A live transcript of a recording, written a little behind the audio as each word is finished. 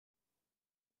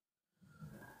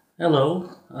Hello,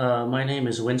 my name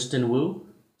is Winston Wu,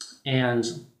 and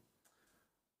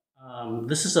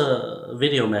this is a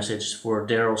video message for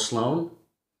Darryl Sloan.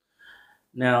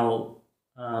 Now,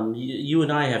 you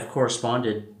and I have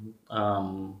corresponded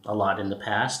a lot in the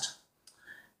past,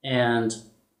 and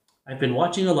I've been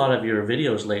watching a lot of your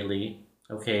videos lately,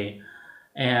 okay,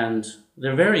 and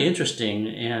they're very interesting,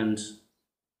 and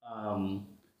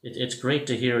it's great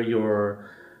to hear your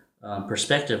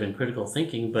perspective and critical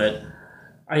thinking, but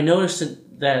I noticed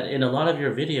that in a lot of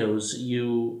your videos,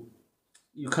 you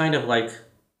kind of like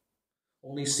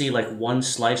only see like one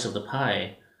slice of the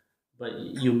pie, but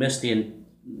you miss the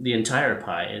entire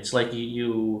pie. It's like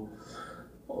you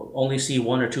only see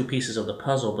one or two pieces of the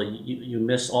puzzle, but you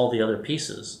miss all the other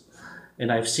pieces. And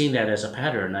I've seen that as a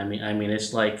pattern. I mean,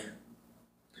 it's like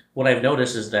what I've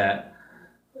noticed is that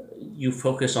you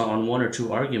focus on one or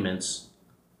two arguments,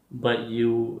 but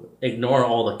you ignore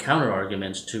all the counter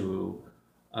arguments to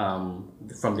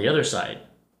from the other side.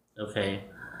 Okay,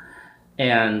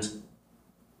 and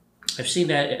I've seen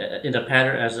that in a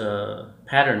pattern as a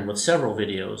pattern with several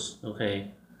videos.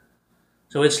 Okay,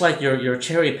 so it's like you're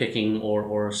cherry picking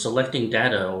or selecting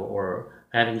data or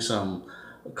having some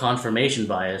confirmation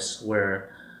bias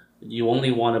where you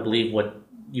only want to believe what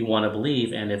you want to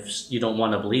believe, and if you don't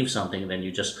want to believe something, then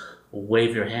you just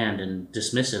wave your hand and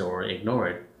dismiss it or ignore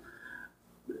it.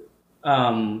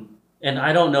 And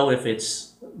I don't know if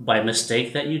it's by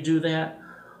mistake that you do that,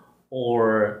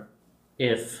 or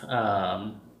if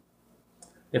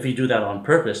if you do that on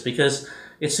purpose, because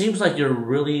it seems like you're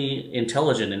really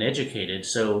intelligent and educated.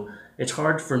 So it's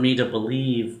hard for me to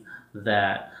believe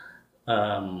that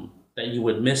that you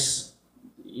would miss,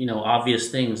 obvious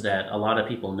things that a lot of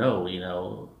people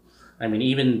know. I mean,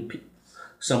 even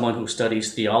someone who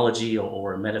studies theology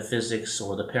or metaphysics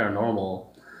or the paranormal,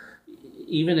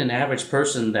 even an average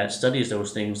person that studies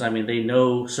those things, I mean, they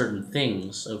know certain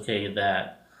things, okay,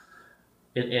 that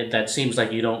that seems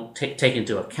like you don't take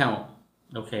into account,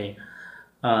 okay.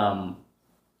 Um,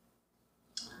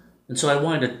 and so I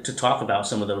wanted to talk about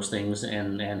some of those things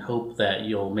and hope that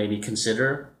you'll maybe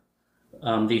consider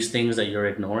these things that you're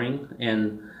ignoring.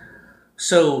 And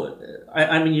so,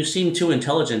 I mean, you seem too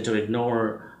intelligent to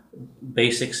ignore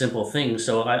basic, simple things.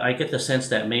 So I get the sense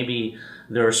that maybe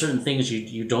there are certain things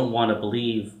you don't want to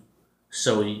believe,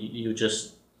 so you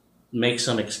just make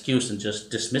some excuse and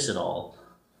just dismiss it all,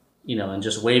 and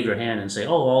just wave your hand and say,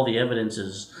 "Oh, all the evidence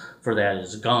is for that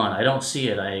is gone. I don't see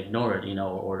it. I ignore it,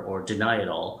 or deny it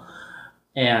all."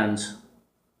 And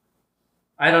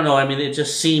I don't know. I mean, it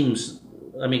just seems.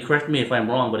 I mean, correct me if I'm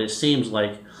wrong, but it seems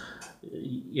like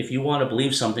if you want to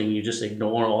believe something, you just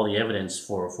ignore all the evidence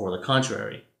for the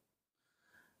contrary.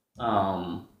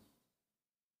 Um,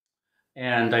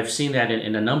 and I've seen that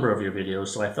in a number of your videos,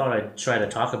 so I thought I'd try to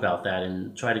talk about that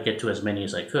and try to get to as many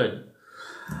as I could.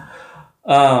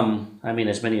 I mean,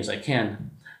 as many as I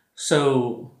can.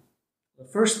 So the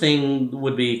first thing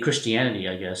would be Christianity,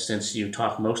 I guess, since you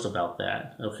talk most about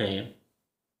that. Okay.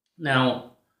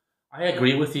 Now, I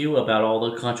agree with you about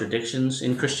all the contradictions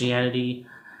in Christianity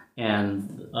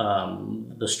and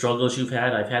the struggles you've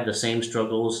had. I've had the same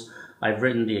struggles. I've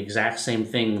written the exact same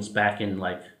things back in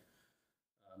like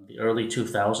the early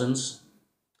 2000s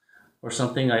or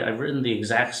something. I've written the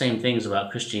exact same things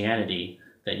about Christianity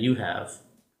that you have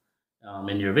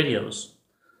in your videos.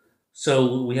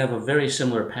 So we have a very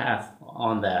similar path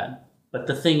on that. But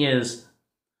the thing is,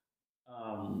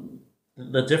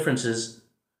 the difference is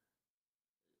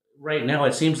right now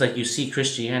it seems like you see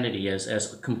Christianity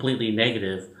as completely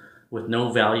negative with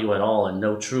no value at all and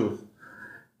no truth.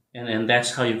 And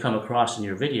that's how you come across in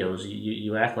your videos.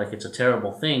 You act like it's a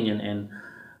terrible thing, and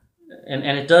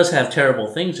it does have terrible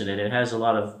things in it. It has a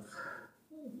lot of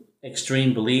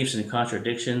extreme beliefs and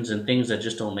contradictions and things that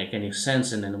just don't make any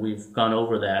sense. And then we've gone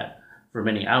over that for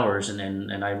many hours,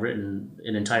 and I've written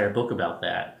an entire book about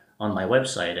that on my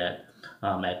website at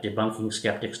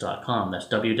debunkingskeptics.com. That's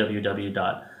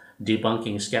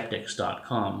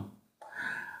www.debunkingskeptics.com.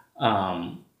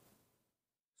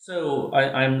 So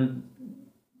I'm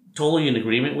totally in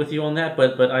agreement with you on that,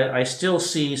 but I still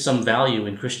see some value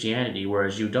in Christianity,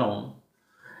 whereas you don't.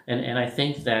 And I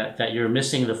think that you're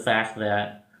missing the fact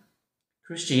that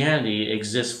Christianity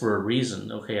exists for a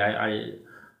reason. Okay,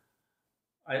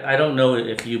 I don't know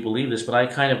if you believe this, but I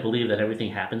kind of believe that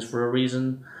everything happens for a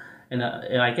reason. And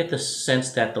I get the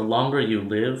sense that the longer you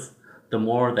live, the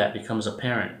more that becomes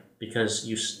apparent. Because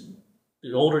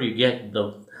the older you get,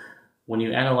 when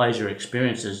you analyze your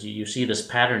experiences, you see this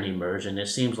pattern emerge, and it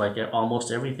seems like almost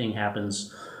everything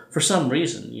happens for some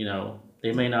reason.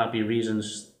 They may not be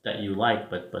reasons that you like,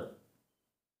 but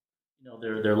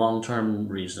they're long term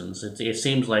reasons. It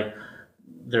seems like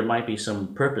there might be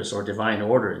some purpose or divine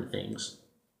order in things.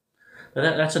 But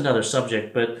that's another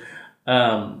subject. But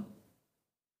um,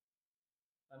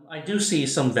 I do see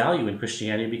some value in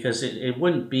Christianity because it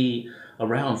wouldn't be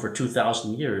around for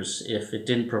 2,000 years if it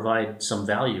didn't provide some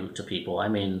value to people. I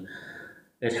mean,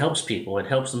 it helps people, it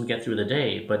helps them get through the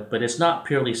day, but it's not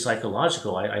purely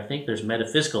psychological. I think there's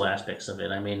metaphysical aspects of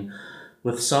it. I mean,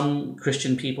 with some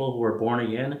Christian people who are born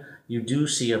again, you do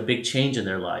see a big change in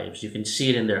their lives. You can see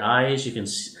it in their eyes, you can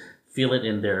feel it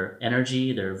in their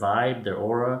energy, their vibe, their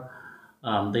aura.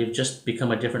 They've just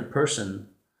become a different person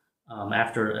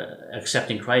after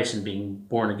accepting Christ and being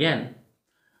born again.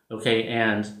 Okay,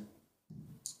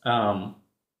 um,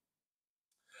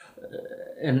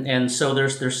 and so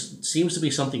there's seems to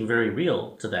be something very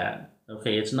real to that.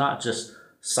 Okay, it's not just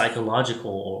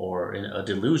psychological or a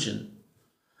delusion.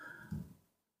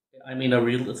 I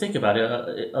mean, think about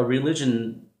it. A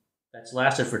religion that's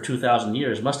lasted for 2,000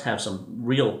 years must have some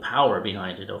real power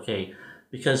behind it. Okay,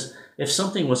 because if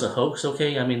something was a hoax,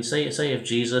 okay, I mean, say if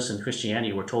Jesus and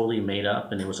Christianity were totally made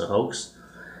up and it was a hoax,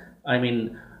 I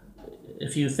mean,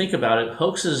 if you think about it,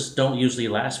 hoaxes don't usually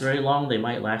last very long. They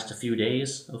might last a few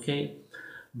days, okay,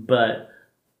 but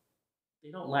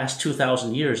they don't last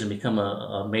 2,000 years and become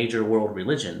a major world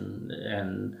religion.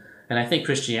 And I think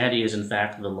Christianity is in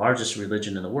fact the largest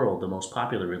religion in the world, the most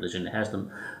popular religion. It has the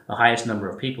highest number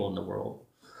of people in the world.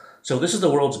 So this is the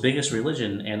world's biggest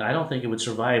religion, and I don't think it would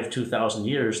survive 2,000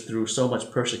 years through so much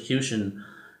persecution,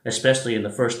 especially in the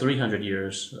first 300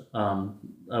 years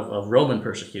of Roman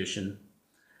persecution,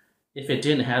 if it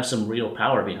didn't have some real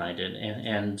power behind it.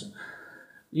 And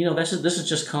you know, this is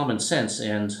just common sense.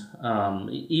 And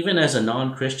even as a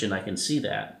non-Christian, I can see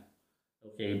that.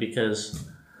 Okay, because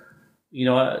you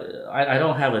know, I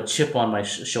don't have a chip on my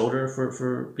shoulder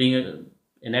for being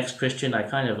an ex-Christian. I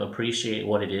kind of appreciate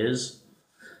what it is.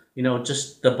 You know,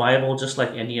 just the Bible, just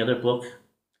like any other book,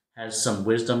 has some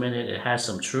wisdom in it. It has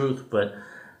some truth, but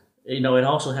you know, it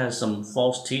also has some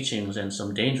false teachings and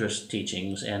some dangerous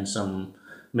teachings and some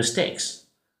mistakes.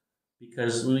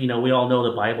 Because you know, we all know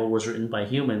the Bible was written by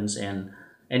humans, and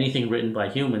anything written by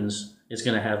humans is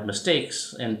going to have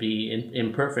mistakes and be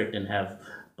imperfect and have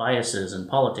biases and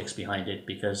politics behind it,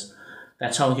 because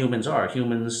that's how humans are.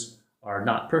 Humans are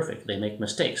not perfect. They make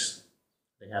mistakes.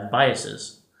 They have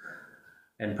biases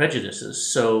and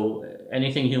prejudices. So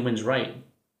anything humans write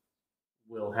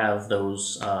will have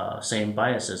those same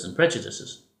biases and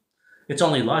prejudices. It's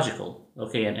only logical,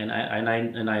 okay? And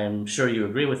I am sure you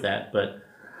agree with that. But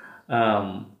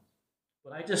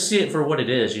I just see it for what it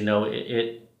is. You know,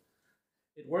 it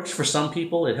works for some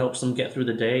people. It helps them get through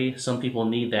the day. Some people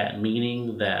need that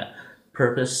meaning, that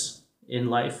purpose in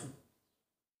life.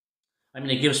 I mean,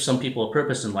 it gives some people a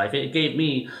purpose in life. It gave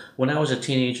me, when I was a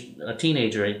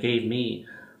teenager, it gave me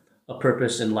a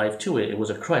purpose in life too. It was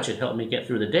a crutch. It helped me get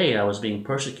through the day. I was being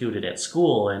persecuted at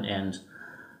school, and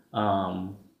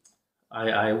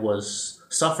I was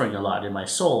suffering a lot in my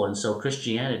soul, and so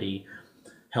Christianity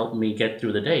helped me get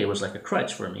through the day. It was like a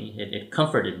crutch for me. It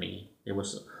comforted me. It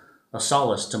was a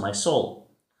solace to my soul.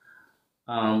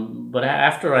 But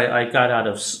after I got out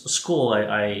of school,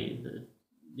 I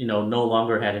you know, no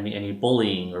longer had any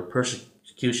bullying or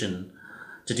persecution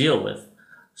to deal with.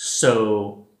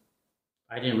 So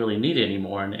I didn't really need it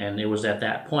anymore. And it was at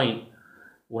that point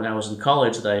when I was in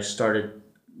college that I started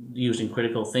using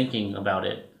critical thinking about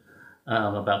it,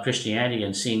 about Christianity,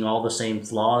 and seeing all the same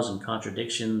flaws and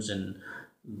contradictions and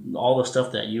all the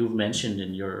stuff that you've mentioned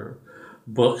in your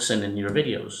books and in your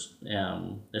videos,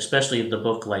 especially the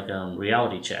book like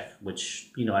Reality Check,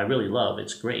 which, you know, I really love.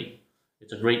 It's great.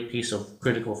 It's a great piece of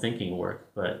critical thinking work.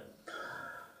 But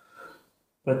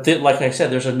like I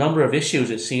said, there's a number of issues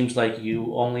it seems like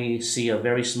you only see a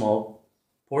very small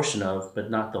portion of, but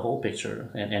not the whole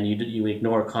picture, and you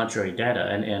ignore contrary data.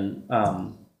 And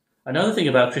another thing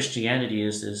about Christianity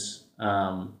is you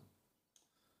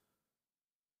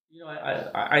know,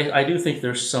 I do think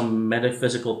there's some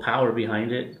metaphysical power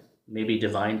behind it, maybe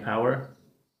divine power.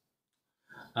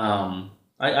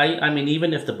 I mean,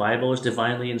 even if the Bible is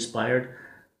divinely inspired,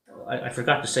 I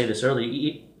forgot to say this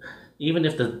earlier. Even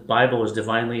if the Bible is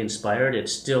divinely inspired, it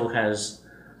still has,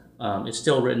 it's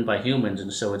still written by humans,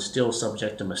 and so it's still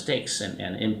subject to mistakes and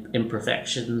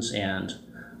imperfections and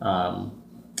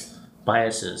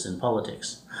biases in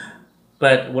politics.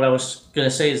 But what I was going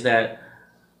to say is that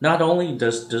not only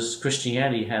does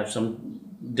Christianity have some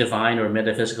divine or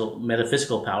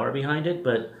metaphysical power behind it,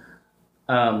 but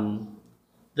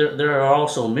there are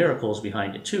also miracles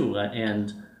behind it too,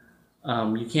 and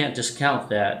you can't discount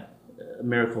that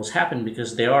miracles happen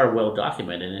because they are well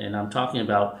documented. And I'm talking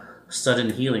about sudden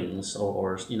healings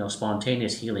or you know,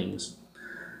 spontaneous healings.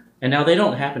 And now they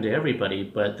don't happen to everybody,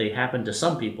 but they happen to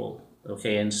some people.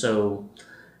 Okay, and so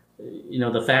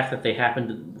the fact that they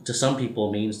happen to some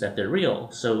people means that they're real.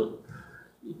 So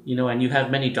and you have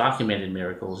many documented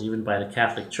miracles, even by the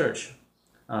Catholic Church.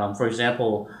 For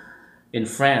example, in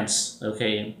France,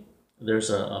 okay,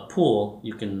 there's a pool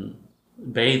you can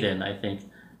bathe in, I think,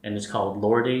 and it's called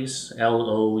Lourdes,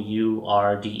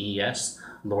 Lourdes,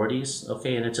 Lourdes,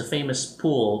 okay, and it's a famous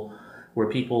pool where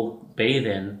people bathe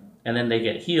in, and then they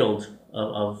get healed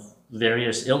of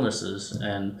various illnesses.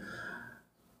 And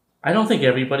I don't think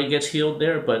everybody gets healed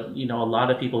there, but a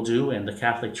lot of people do, and the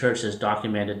Catholic Church has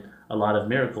documented a lot of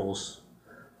miracles,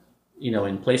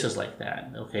 in places like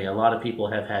that. Okay, a lot of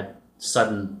people have had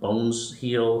sudden bones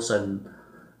heal, sudden,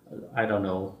 I don't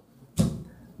know,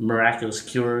 miraculous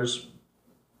cures.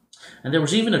 And there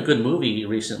was even a good movie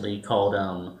recently called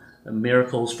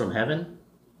Miracles from Heaven,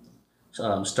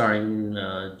 starring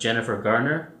Jennifer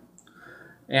Garner.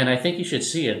 And I think you should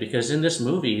see it, because in this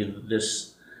movie,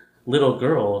 this little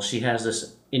girl, she has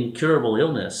this incurable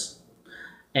illness.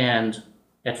 And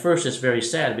at first it's very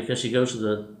sad, because she goes to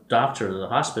the doctor, the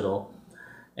hospital,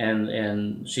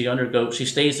 and she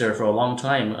stays there for a long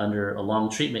time under a long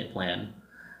treatment plan.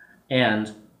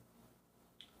 And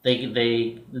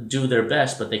they do their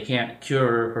best, but they can't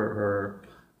cure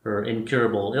her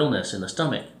incurable illness in the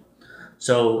stomach.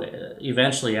 So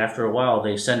eventually, after a while,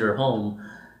 they send her home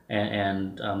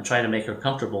and try to make her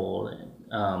comfortable,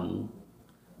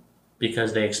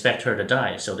 because they expect her to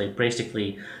die. So they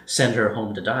basically send her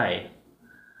home to die.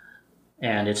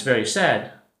 And it's very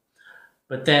sad.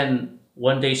 But then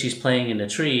one day she's playing in a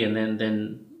tree, and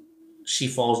then she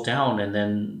falls down and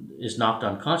then is knocked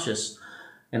unconscious.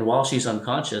 And while she's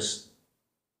unconscious,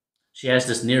 she has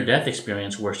this near-death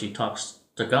experience where she talks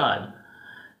to God.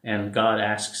 And God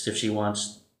asks if she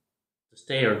wants to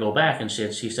stay or go back. And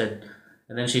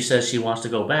then she says she wants to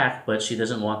go back, but she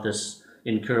doesn't want this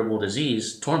incurable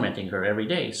disease tormenting her every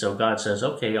day. So God says,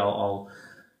 okay, I'll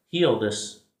heal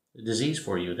this disease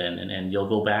for you then, and you'll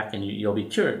go back and you'll be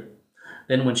cured.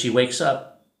 Then when she wakes up,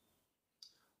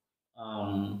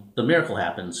 the miracle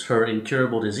happens. Her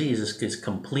incurable disease is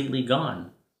completely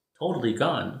gone, totally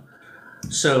gone.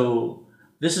 So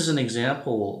this is an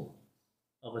example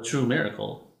of a true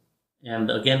miracle.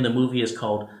 And again, the movie is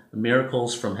called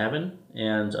Miracles from Heaven.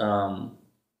 And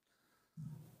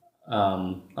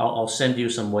I'll send you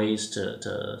some ways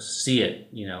to see it,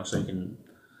 so you can,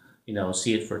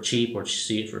 see it for cheap or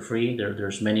see it for free.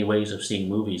 There's many ways of seeing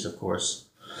movies, of course.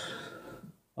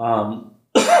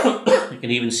 You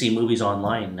can even see movies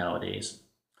online nowadays.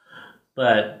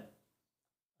 But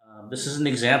this is an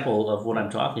example of what I'm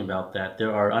talking about, that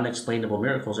there are unexplainable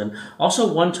miracles. And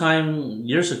also, one time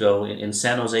years ago in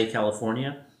San Jose,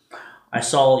 California, I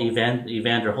saw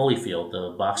Evander Holyfield,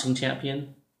 the boxing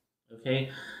champion. Okay,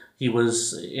 he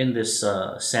was in this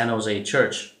San Jose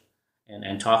church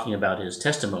and talking about his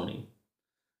testimony.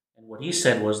 And what he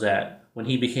said was that when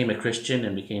he became a Christian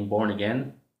and became born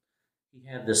again, he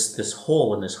had this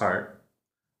hole in his heart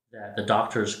that the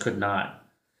doctors could not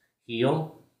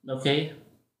heal. Okay,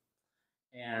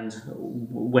 and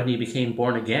when he became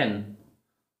born again,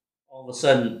 all of a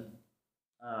sudden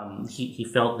he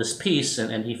felt this peace,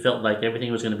 and he felt like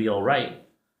everything was going to be all right.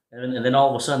 And then all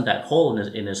of a sudden, that hole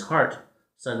in his heart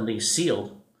suddenly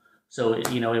sealed. So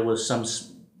it was some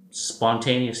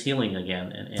spontaneous healing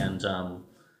again, and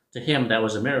to him that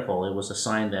was a miracle. It was a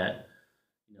sign that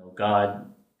God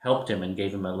helped him and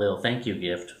gave him a little thank you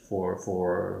gift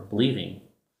for believing.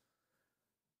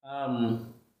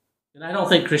 And I don't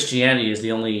think Christianity is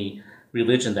the only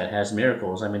religion that has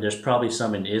miracles. I mean, there's probably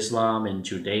some in Islam, in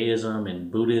Judaism, in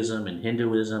Buddhism, in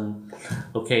Hinduism.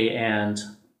 Okay, and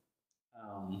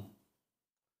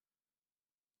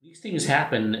these things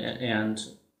happen, and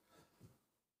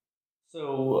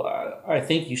so I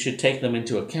think you should take them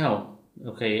into account.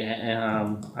 Okay,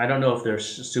 I don't know if they're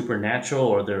supernatural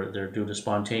or they're due to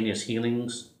spontaneous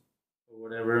healings or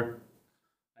whatever.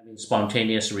 I mean,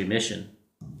 spontaneous remission,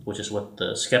 which is what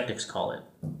the skeptics call it.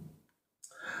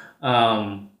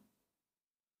 But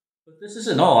this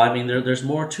isn't all. I mean, there's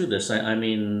more to this. I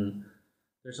mean,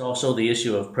 there's also the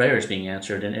issue of prayers being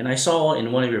answered. And I saw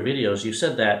in one of your videos, you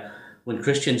said that when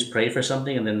Christians pray for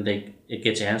something and then it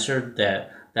gets answered,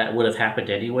 that would have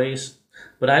happened anyways.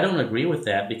 But I don't agree with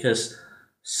that, because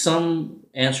some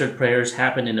answered prayers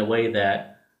happen in a way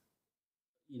that,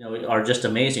 are just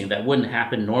amazing, that wouldn't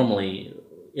happen normally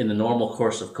in the normal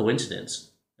course of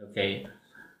coincidence, okay,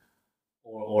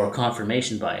 or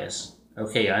confirmation bias.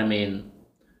 Okay, I mean,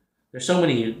 there's so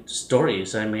many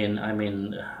stories. I mean,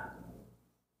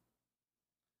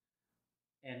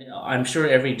 and I'm sure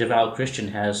every devout Christian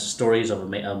has stories of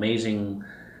amazing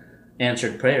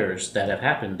answered prayers that have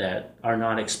happened that are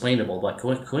not explainable by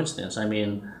coincidence. I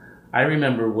mean, I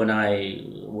remember when I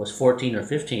was 14 or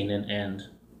 15 and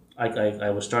I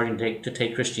was starting to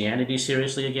take Christianity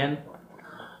seriously again.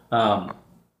 Um,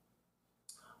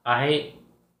 I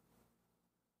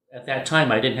At that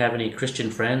time I didn't have any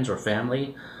Christian friends or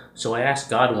family, so I asked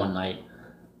God one night,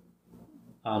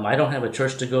 I don't have a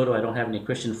church to go to. I don't have any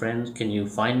Christian friends. Can you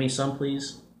find me some,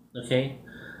 please? Okay.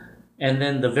 And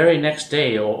then the very next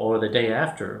day or the day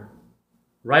after,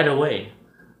 right away,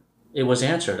 it was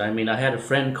answered. I mean, I had a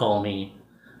friend call me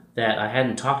that I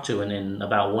hadn't talked to in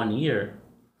about 1 year,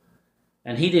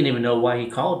 and he didn't even know why he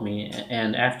called me.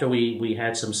 And after we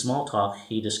had some small talk,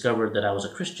 he discovered that I was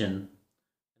a Christian.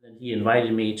 And then he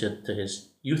invited me to his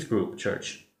youth group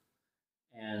church.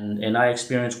 And I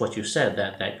experienced what you said,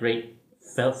 that great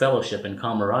fellowship and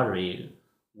camaraderie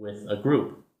with a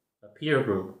group, a peer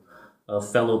group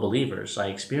of fellow believers. I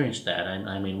experienced that.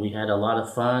 I mean, we had a lot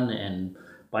of fun and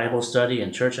Bible study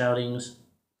and church outings,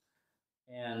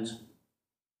 and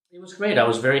it was great. I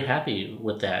was very happy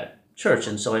with that church,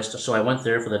 and so I went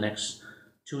there for the next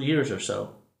 2 years or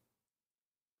so.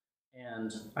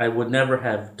 And I would never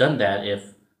have done that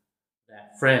if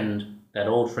that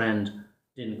old friend,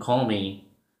 didn't call me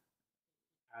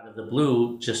out of the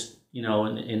blue, just in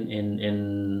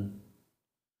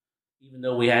even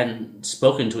though we hadn't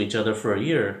spoken to each other for a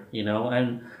year,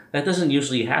 and that doesn't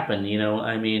usually happen,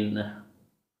 I mean,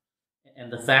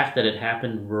 and the fact that it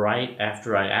happened right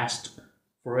after I asked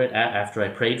for it, after I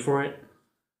prayed for it,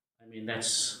 I mean,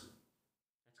 that's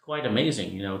quite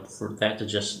amazing, for that to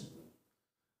just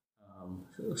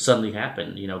suddenly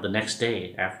happen, the next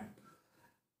day after.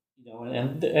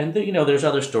 There's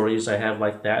other stories I have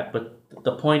like that, but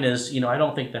the point is, I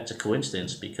don't think that's a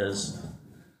coincidence because,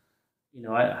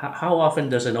 how often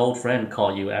does an old friend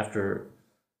call you after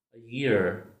a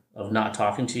year of not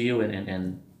talking to you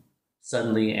and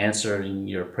suddenly answering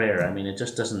your prayer? I mean, it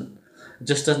just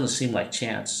doesn't seem like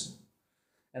chance.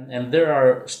 And there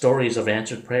are stories of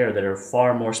answered prayer that are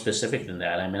far more specific than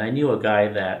that. I mean, I knew a guy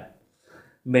that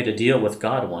made a deal with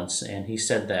God once, and he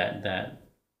said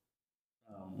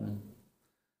um,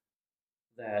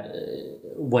 that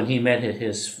when he met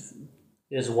his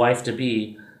wife to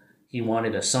be, he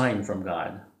wanted a sign from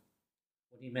God.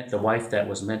 When he met the wife that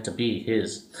was meant to be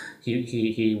his,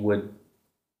 he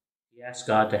asked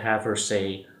God to have her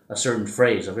say a certain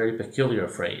phrase, a very peculiar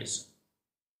phrase.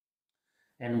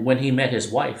 And when he met his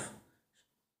wife,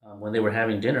 when they were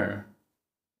having dinner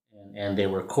and they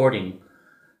were courting,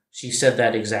 she said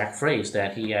that exact phrase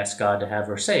that he asked God to have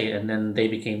her say, and then they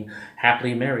became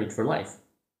happily married for life.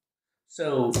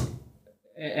 So,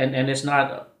 and it's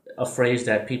not a phrase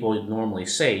that people normally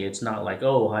say. It's not like,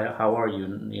 "Oh, how are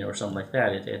you?" Or something like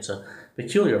that. It's a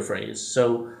peculiar phrase.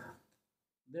 So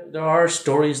there are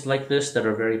stories like this that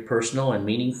are very personal and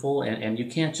meaningful, and you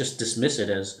can't just dismiss it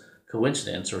as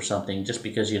coincidence or something just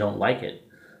because you don't like it,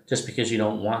 just because you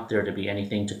don't want there to be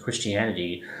anything to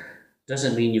Christianity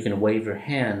doesn't mean you can wave your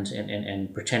hand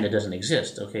and pretend it doesn't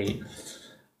exist, okay?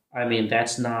 I mean,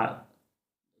 that's not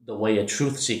the way a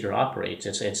truth seeker operates.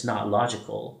 It's not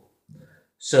logical.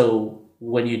 So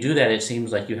when you do that, it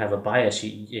seems like you have a bias.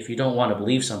 If you don't want to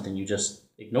believe something, you just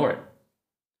ignore it.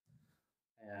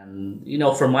 And,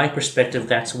 from my perspective,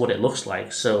 that's what it looks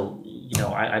like. So,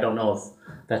 I don't know if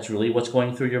that's really what's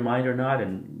going through your mind or not,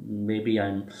 and maybe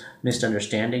I'm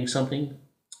misunderstanding something,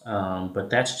 but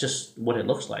that's just what it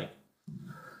looks like.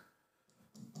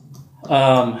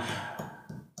 Um,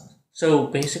 so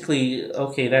basically,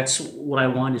 okay, that's what I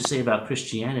wanted to say about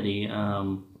Christianity.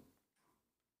 Another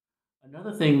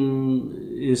thing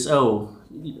is,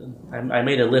 I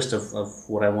made a list of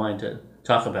what I wanted to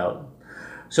talk about.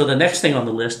 So the next thing on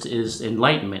the list is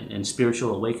enlightenment and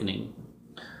spiritual awakening.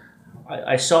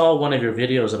 I saw one of your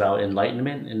videos about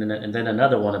enlightenment and then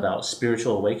another one about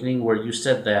spiritual awakening where you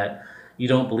said that you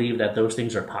don't believe that those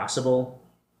things are possible.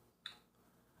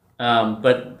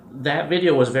 But that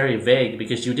video was very vague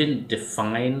because you didn't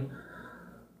define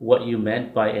what you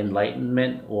meant by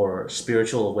enlightenment or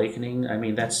spiritual awakening. I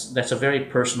mean, that's a very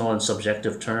personal and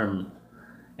subjective term,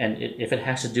 and if it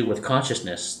has to do with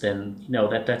consciousness, then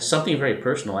that's something very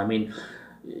personal. I mean,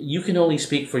 you can only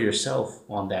speak for yourself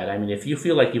on that. I mean, if you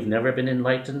feel like you've never been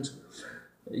enlightened,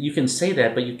 you can say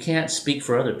that, but you can't speak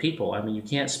for other people. I mean, you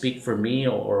can't speak for me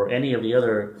or any of the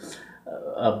other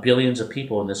billions of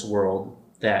people in this world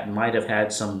that might have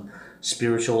had some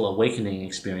spiritual awakening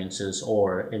experiences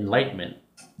or enlightenment.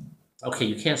 Okay,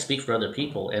 you can't speak for other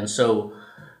people, and so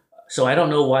I don't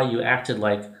know why you acted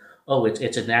like, oh,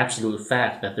 it's an absolute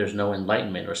fact that there's no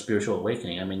enlightenment or spiritual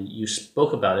awakening. I mean, you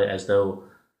spoke about it as though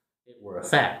it were a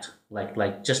fact,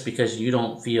 Like just because you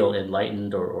don't feel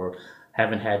enlightened or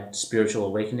haven't had spiritual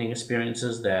awakening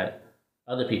experiences that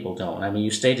other people don't. I mean,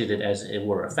 you stated it as it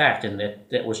were a fact, and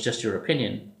that was just your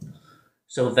opinion.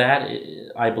 So that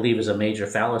I believe is a major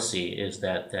fallacy. Is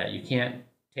that you can't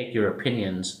take your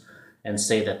opinions and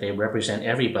say that they represent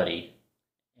everybody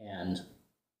and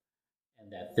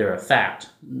that they're a fact.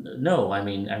 No, I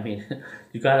mean,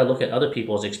 you got to look at other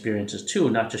people's experiences too,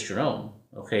 not just your own.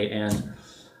 Okay, and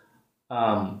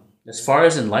as far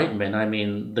as enlightenment, I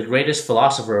mean, the greatest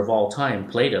philosopher of all time,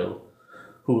 Plato,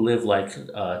 who lived like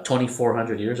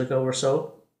 2,400 years ago or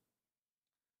so,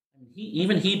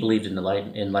 even he believed in the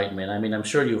enlightenment. I mean, I'm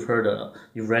sure you've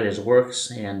read his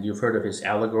works and you've heard of his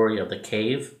allegory of the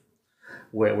cave,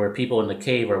 where people in the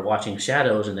cave are watching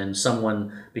shadows, and then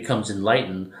someone becomes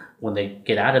enlightened when they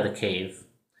get out of the cave,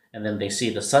 and then they see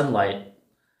the sunlight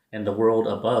and the world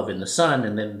above in the sun,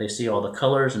 and then they see all the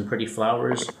colors and pretty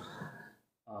flowers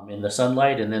in the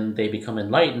sunlight, and then they become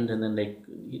enlightened, and then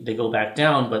they go back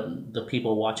down. But the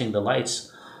people watching the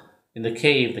lights in the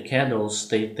cave, the candles,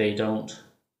 they don't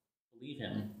believe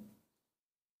him.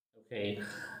 Okay,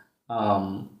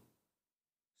 um,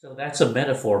 so that's a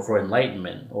metaphor for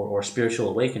enlightenment or spiritual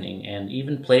awakening, and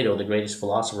even Plato, the greatest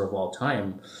philosopher of all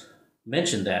time,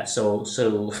 mentioned that. So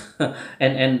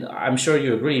and I'm sure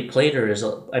you agree. Plato is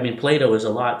a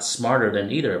lot smarter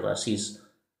than either of us. He's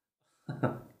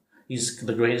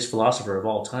the greatest philosopher of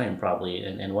all time, probably,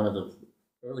 and one of the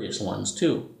earliest ones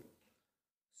too.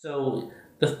 So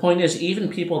the point is, even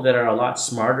people that are a lot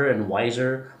smarter and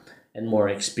wiser and more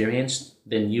experienced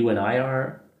than you and I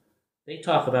are, they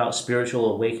talk about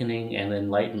spiritual awakening and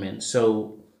enlightenment.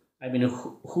 So, I mean,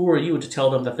 who are you to tell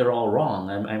them that they're all wrong?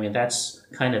 I mean, that's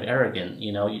kind of arrogant,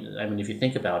 you know. I mean, if you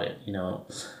think about it, you know,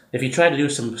 if you try to do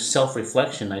some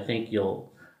self-reflection, I think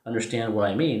you'll understand what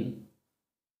I mean.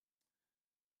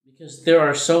 Because there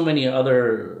are so many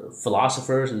other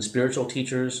philosophers and spiritual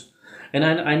teachers, and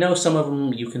I know some of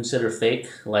them you consider fake,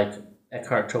 like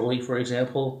Eckhart Tolle, for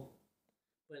example,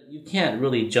 but you can't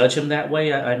really judge him that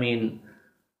way. I mean,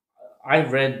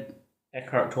 I've read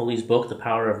Eckhart Tolle's book, The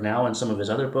Power of Now, and some of his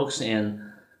other books, and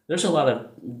there's a lot of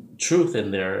truth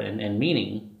in there and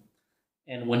meaning.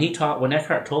 And when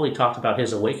Eckhart Tolle talked about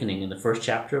his awakening in the first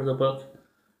chapter of the book,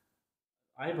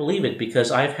 I believe it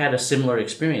because I've had a similar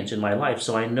experience in my life,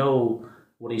 so I know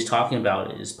what he's talking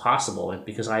about is possible, and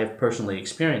because I have personally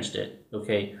experienced it.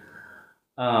 Okay,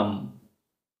 um,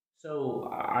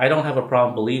 so I don't have a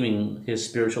problem believing his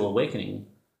spiritual awakening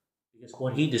because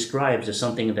what he describes is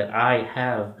something that I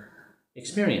have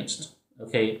experienced.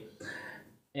 Okay,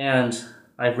 and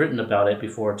I've written about it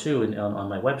before too on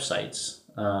my websites.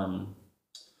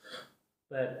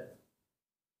 But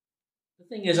the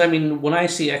thing is, I mean, when I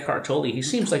see Eckhart Tolle, he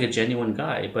seems like a genuine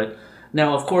guy. But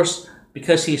now, of course,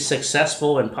 because he's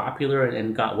successful and popular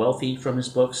and got wealthy from his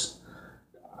books,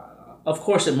 of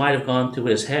course, it might have gone through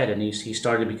his head, and he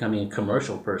started becoming a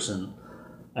commercial person.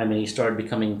 I mean, he started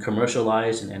becoming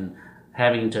commercialized and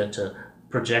having to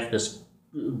project this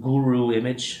guru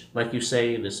image, like you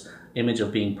say, this image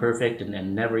of being perfect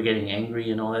and never getting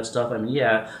angry and all that stuff. I mean,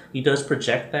 yeah, he does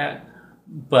project that,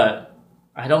 but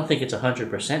I don't think it's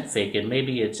 100% fake, and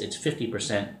maybe it's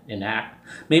 50% an act.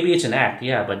 Maybe it's an act,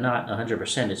 yeah, but not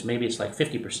 100%. Maybe it's like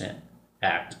 50%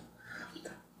 act.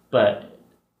 But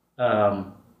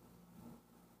um,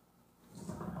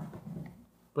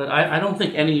 I don't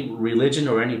think any religion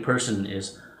or any person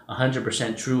is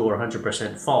 100% true or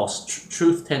 100% false.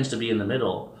 Truth tends to be in the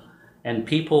middle, and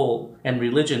people and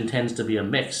religion tends to be a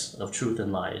mix of truth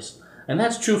and lies, and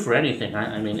that's true for anything.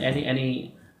 I mean,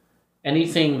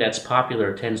 anything that's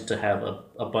popular tends to have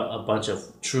a bunch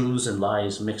of truths and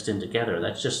lies mixed in together.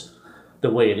 That's just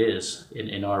the way it is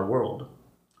in our world.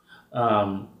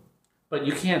 Um, but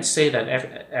you can't say that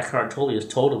Eckhart Tolle is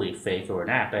totally fake or an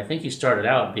act. I think he started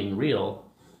out being real,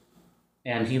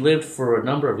 and he lived for a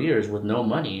number of years with no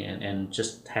money and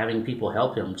just having people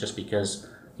help him just because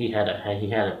he had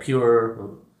a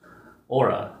pure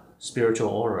aura, spiritual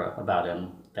aura about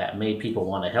him that made people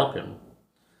want to help him,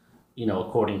 you know,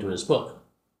 according to his book.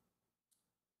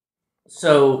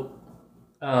 So,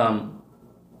 um,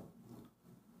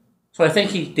 so I think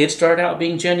he did start out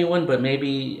being genuine, but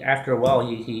maybe after a while,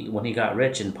 he when he got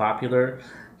rich and popular,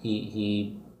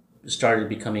 he started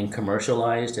becoming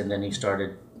commercialized, and then he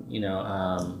started, you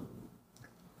know,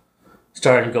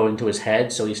 started going to his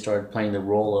head. So he started playing the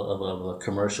role of a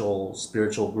commercial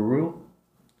spiritual guru,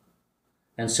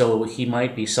 and so he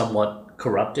might be somewhat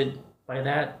corrupted by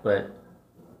that, but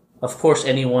of course,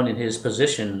 anyone in his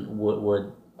position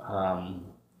would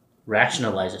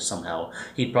rationalize it somehow.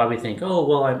 He'd probably think, "Oh,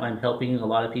 well, I'm helping a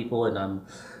lot of people, and I'm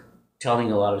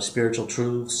telling a lot of spiritual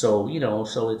truths. So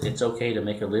so it's okay to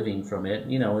make a living from it.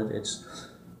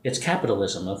 It's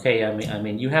capitalism. Okay, I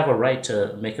mean, you have a right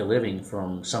to make a living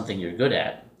from something you're good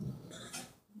at.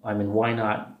 I mean, why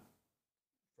not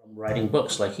from writing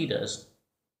books like he does?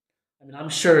 I mean, I'm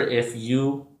sure if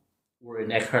you were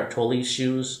in Eckhart Tolle's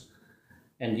shoes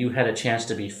and you had a chance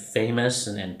to be famous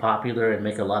and popular and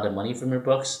make a lot of money from your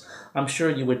books, I'm sure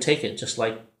you would take it just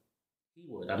like he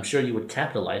would. I'm sure you would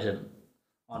capitalize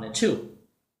on it too,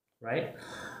 right?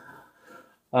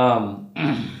 Um,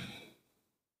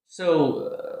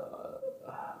 so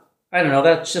I don't know.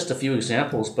 That's just a few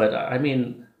examples, but I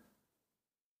mean,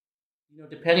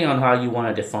 depending on how you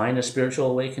want to define a spiritual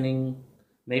awakening,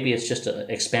 maybe it's just an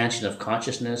expansion of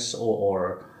consciousness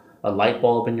or a light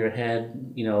bulb in your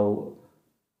head.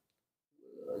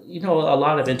 A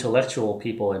lot of intellectual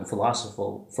people and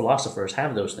philosophers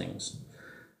have those things.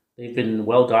 They've been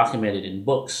well documented in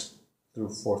books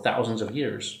for thousands of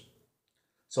years.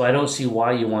 So I don't see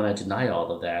why you want to deny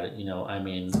all of that. I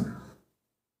mean,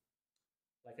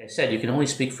 like I said, you can only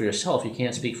speak for yourself. You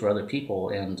can't speak for other people.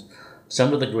 And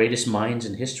some of the greatest minds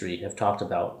in history have talked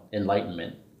about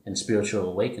enlightenment and spiritual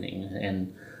awakening.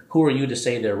 And who are you to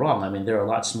say they're wrong? I mean, they're a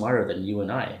lot smarter than you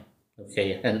and I.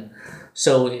 Okay, and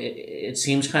so it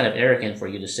seems kind of arrogant for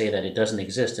you to say that it doesn't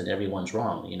exist and everyone's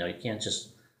wrong. You can't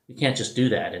just do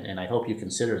that. And I hope you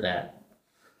consider that.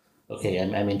 Okay,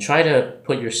 I mean, try to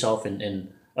put yourself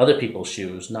in other people's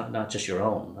shoes, not just your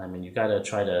own. I mean, you got to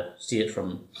try to see it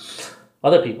from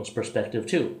other people's perspective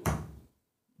too.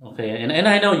 Okay, and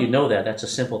I know you know that. That's a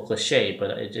simple cliche,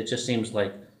 but it just seems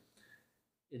like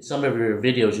in some of your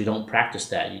videos you don't practice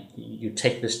that. You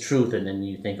take this truth and then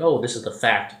you think, oh, this is the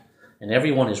fact, and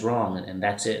everyone is wrong, and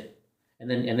that's it.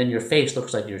 And then your face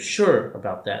looks like you're sure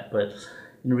about that, but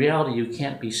in reality you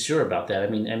can't be sure about that. I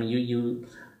mean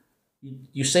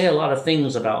you say a lot of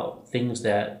things about things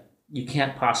that you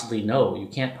can't possibly know, you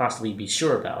can't possibly be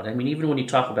sure about. I mean, even when you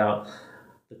talk about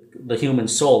the human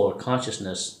soul or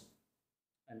consciousness,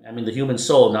 I mean, the human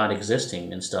soul not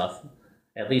existing and stuff,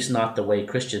 at least not the way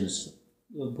Christians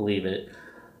believe it.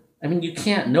 I mean, you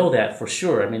can't know that for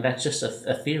sure. I mean, that's just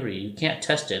a theory. You can't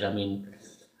test it. I mean,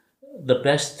 the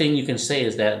best thing you can say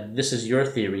is that this is your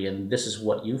theory and this is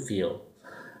what you feel.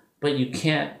 But you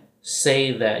can't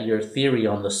say that your theory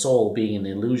on the soul being an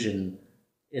illusion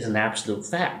is an absolute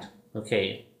fact.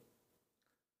 Okay.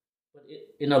 But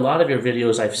in a lot of your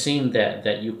videos, I've seen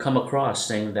that you come across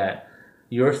saying that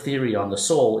your theory on the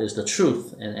soul is the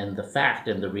truth and the fact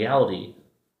and the reality,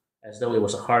 as though it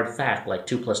was a hard fact, like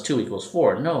 2 + 2 =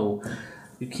 4. No,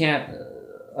 you can't.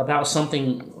 About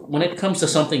something, when it comes to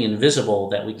something invisible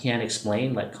that we can't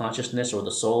explain, like consciousness or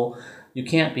the soul, you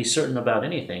can't be certain about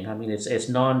anything. I mean, it's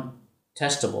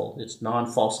non-testable, it's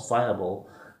non-falsifiable,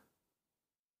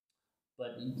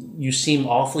 but you seem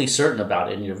awfully certain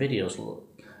about it in your videos,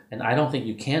 and I don't think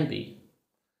you can be,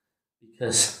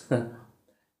 because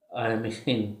I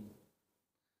mean,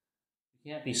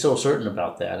 you can't be so certain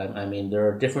about that. I mean, there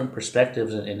are different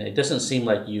perspectives, and it doesn't seem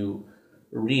like you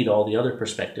read all the other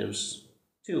perspectives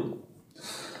too.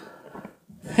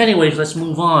 Anyways, let's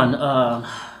move on.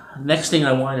 Next thing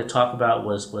I wanted to talk about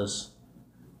was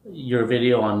your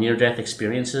video on near-death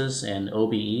experiences and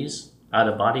OBEs,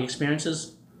 out-of-body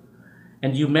experiences.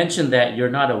 And you mentioned that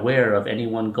you're not aware of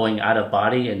anyone going out of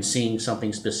body and seeing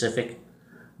something specific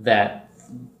that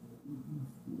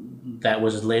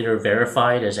was later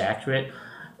verified as accurate.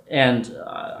 And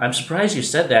I'm surprised you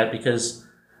said that, because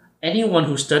anyone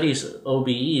who studies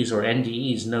OBEs or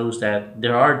NDEs knows that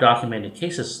there are documented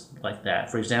cases like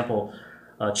that. For example,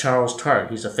 Charles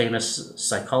Tart, he's a famous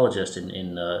psychologist in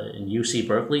UC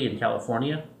Berkeley in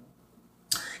California.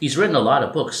 He's written a lot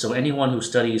of books, so anyone who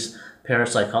studies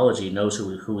parapsychology knows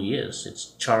who he is.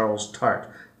 It's Charles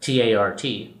Tart,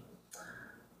 T-A-R-T.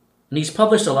 And he's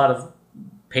published a lot of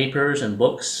papers and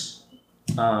books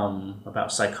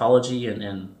about psychology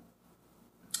and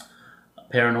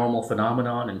paranormal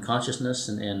phenomenon and consciousness.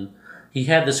 And he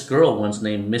had this girl once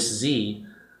named Miss Z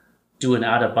do an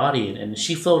out-of-body, and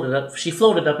she floated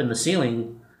up in the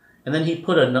ceiling, and then he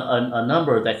put a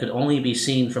number that could only be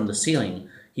seen from the ceiling.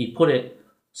 He put it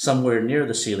somewhere near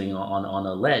the ceiling on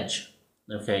a ledge,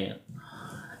 okay?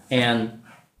 And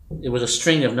it was a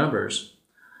string of numbers.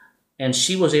 And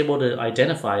she was able to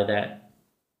identify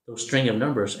those string of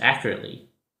numbers accurately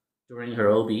during her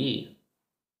OBE.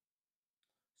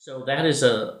 So that is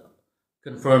a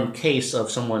confirmed case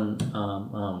of someone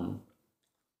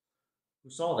who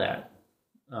saw that,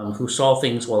 who saw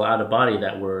things while out of body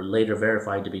that were later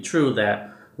verified to be true,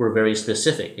 that were very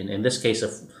specific. In this case,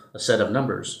 a set of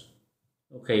numbers.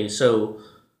 Okay, so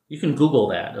you can Google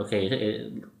that. Okay,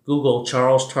 Google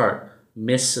Charles Tart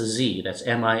Miss Z. That's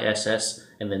MISS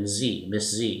and then Z,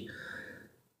 Miss Z.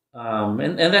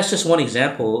 And that's just one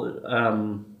example.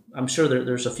 I'm sure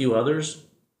there's a few others.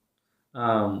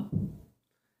 Um,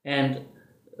 and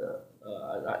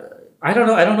I don't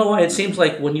know. I don't know why it seems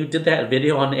like when you did that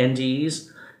video on NDEs,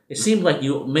 it seemed like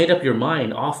you made up your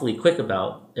mind awfully quick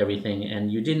about everything,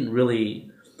 and you didn't really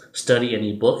study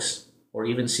any books or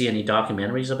even see any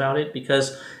documentaries about it.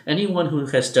 Because anyone who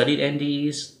has studied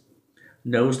NDEs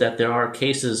knows that there are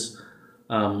cases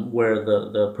where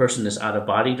the person is out of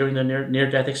body during the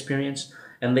near-death experience,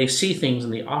 and they see things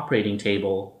in the operating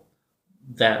table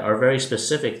that are very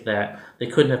specific that they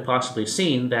couldn't have possibly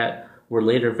seen that were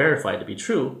later verified to be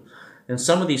true. And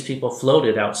some of these people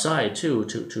floated outside too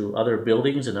to other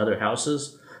buildings and other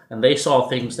houses, and they saw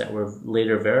things that were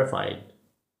later verified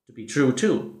to be true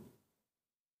too.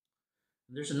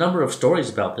 There's a number of stories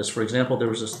about this. For example, there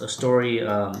was a story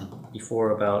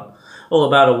before about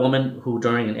a woman who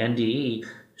during an NDE,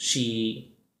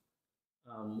 she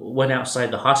went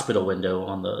outside the hospital window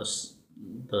on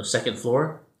the second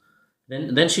floor.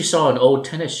 Then she saw an old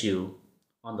tennis shoe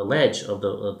on the ledge of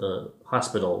the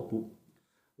hospital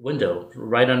window,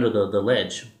 right under the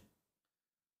ledge.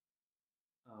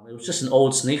 It was just an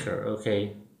old sneaker,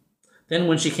 okay? Then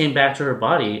when she came back to her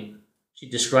body, she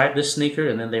described this sneaker,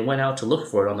 and then they went out to look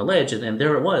for it on the ledge, and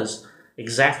there it was,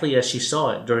 exactly as she saw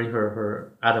it during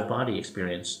her out-of-body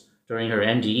experience, during her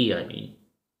NDE, I mean.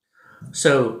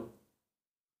 So,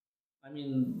 I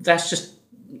mean, that's just,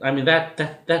 I mean,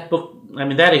 that book, I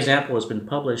mean, that example has been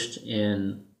published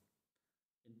in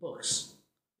books.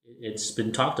 It's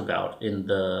been talked about in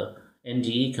the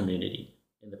NDE community,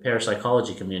 in the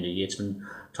parapsychology community. It's been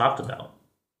talked about.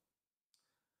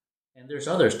 And there's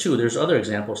others too. There's other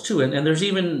examples too. And there's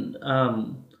even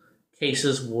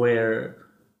cases where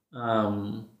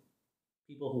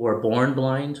people who are born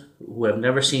blind, who have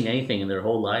never seen anything in their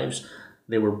whole lives,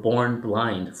 they were born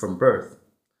blind from birth.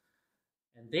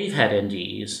 And they've had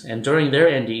NDEs. And during their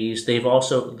NDEs,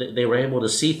 they were able to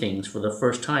see things for the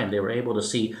first time. They were able to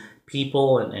see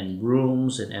people and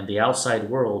rooms and the outside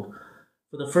world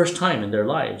for the first time in their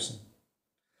lives.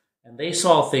 And they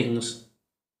saw things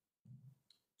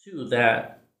too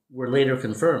that were later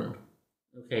confirmed.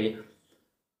 Okay,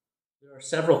 there are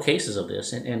several cases of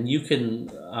this, and you can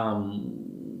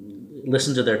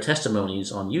listen to their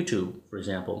testimonies on YouTube, for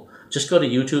example. Just go to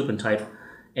YouTube and type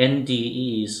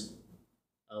NDEs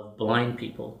of blind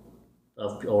people,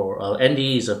 or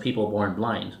NDEs of people born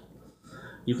blind.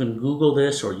 You can Google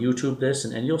this or YouTube this,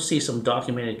 and you'll see some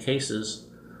documented cases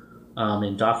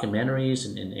in documentaries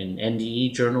and in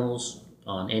NDE journals,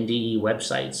 on NDE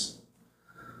websites.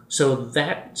 So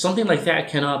that something like that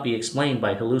cannot be explained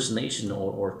by hallucination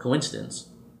or coincidence.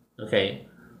 Okay.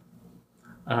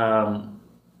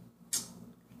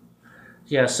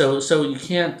 Yeah. So you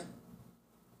can't.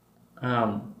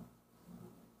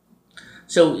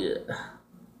 So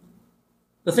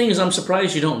the thing is, I'm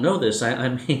surprised you don't know this. I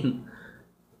mean,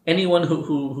 anyone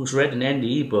who's read an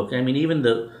NDE book. I mean, even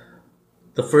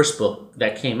the first book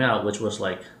that came out, which was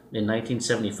like in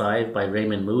 1975 by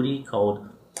Raymond Moody, called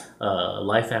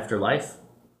Life After Life.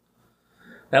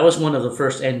 That was one of the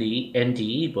first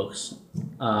NDE books,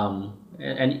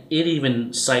 and it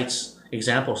even cites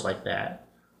examples like that.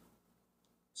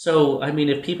 So, I mean,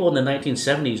 if people in the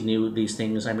 1970s knew these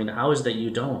things, I mean, how is it that you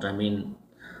don't? I mean,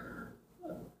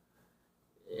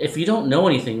 if you don't know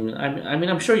anything, I mean,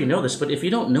 I'm sure you know this, but if you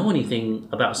don't know anything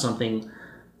about something,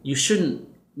 you shouldn't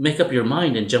make up your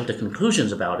mind and jump to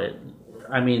conclusions about it.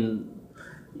 I mean,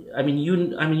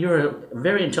 you're a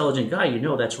very intelligent guy. You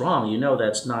know that's wrong. You know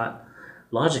that's not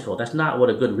logical. That's not what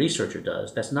a good researcher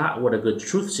does. That's not what a good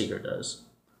truth seeker does.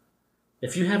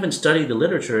 If you haven't studied the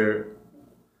literature,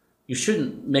 you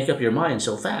shouldn't make up your mind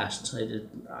so fast.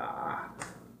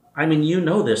 I mean, you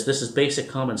know this. This is basic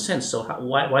common sense. So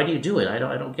why do you do it? I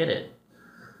don't get it.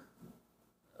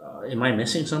 Am I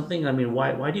missing something? I mean,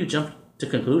 why do you jump to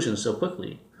conclusions so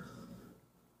quickly?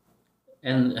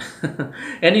 And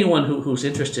anyone who's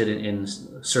interested in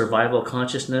survival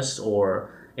consciousness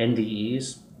or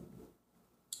NDEs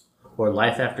or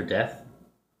life after death,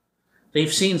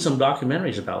 they've seen some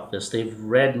documentaries about this. They've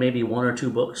read maybe one or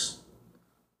two books,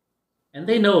 and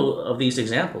they know of these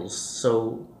examples.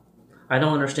 So I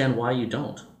don't understand why you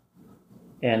don't.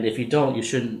 And if you don't, you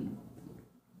shouldn't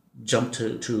jump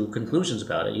to conclusions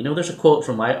about it. You know, there's a quote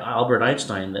from Albert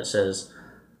Einstein that says,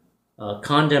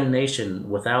 condemnation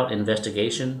without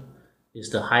investigation is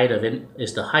the height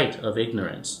of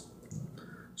ignorance.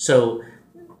 So,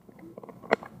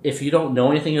 if you don't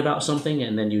know anything about something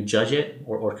and then you judge it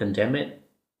or condemn it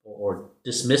or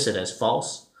dismiss it as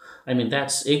false, I mean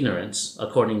that's ignorance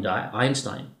according to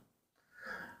Einstein.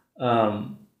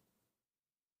 Um,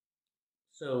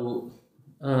 so,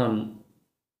 um,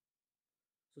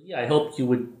 so yeah, I hope you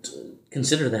would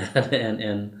consider that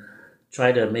and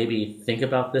try to maybe think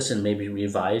about this and maybe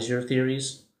revise your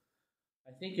theories.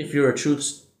 I think if you're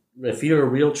a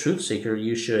real truth seeker,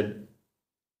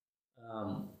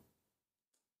 um,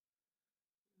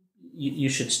 you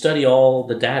should study all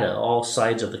the data, all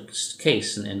sides of the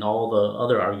case, and all the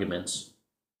other arguments,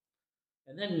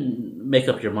 and then make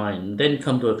up your mind. Then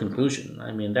come to a conclusion.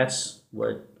 I mean, that's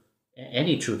what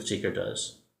any truth seeker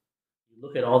does. You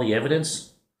look at all the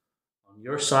evidence on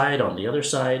your side, on the other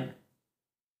side,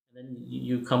 and then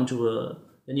you come to a.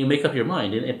 Then you make up your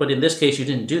mind. But in this case, you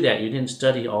didn't do that. You didn't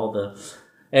study all the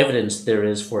evidence there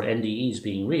is for NDEs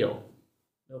being real.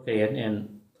 Okay,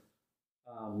 and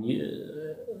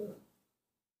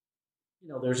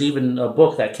there's even a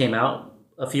book that came out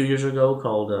a few years ago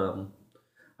called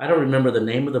I don't remember the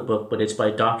name of the book, but it's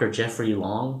by Dr. Jeffrey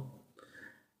Long,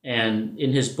 and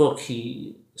in his book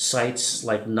he cites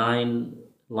like 9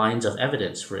 lines of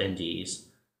evidence for NDEs,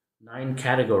 9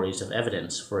 categories of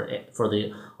evidence for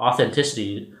the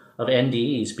authenticity of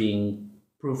NDEs being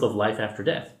proof of life after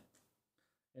death,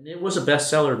 and it was a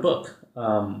bestseller book.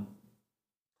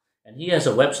 And he has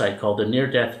a website called the Near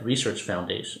Death Research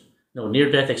Foundation. No,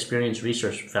 Near Death Experience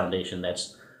Research Foundation.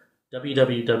 That's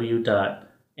www.nderf.org.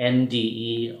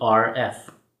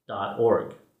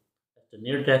 The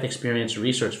Near Death Experience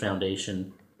Research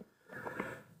Foundation.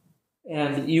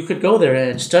 And you could go there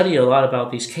and study a lot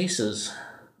about these cases,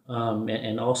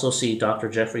 and also see Dr.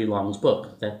 Jeffrey Long's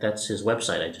book. That's his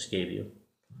website I just gave you.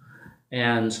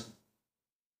 And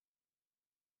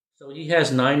so he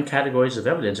has 9 categories of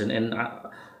evidence, and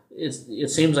it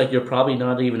seems like you're probably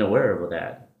not even aware of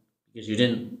that because you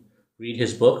didn't read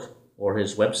his book or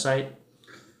his website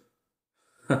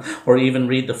or even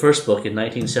read the first book in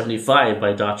 1975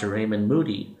 by Dr. Raymond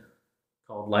Moody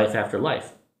called Life After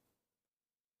Life.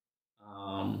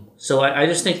 So I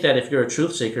just think that if you're a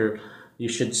truth seeker, you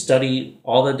should study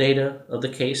all the data of the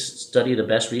case, study the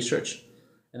best research,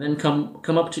 and then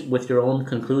come up with your own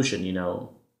conclusion,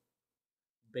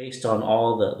 based on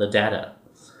all the data.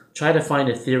 Try to find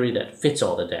a theory that fits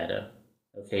all the data.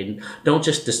 Okay, don't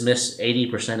just dismiss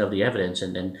 80% of the evidence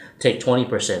and then take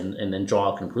 20% and then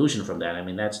draw a conclusion from that. I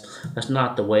mean, that's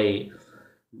not the way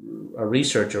a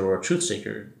researcher or a truth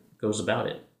seeker goes about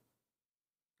it.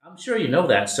 I'm sure you know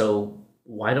that, so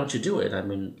why don't you do it? I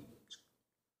mean,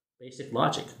 basic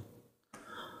logic.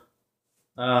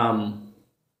 Another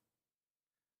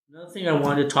thing I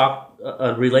wanted to talk,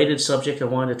 a related subject I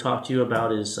wanted to talk to you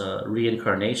about is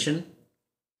reincarnation.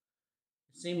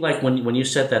 It seemed like when you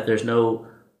said that there's no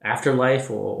afterlife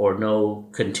or no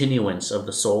continuance of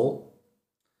the soul,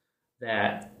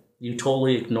 that you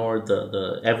totally ignored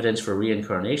the evidence for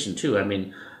reincarnation too. I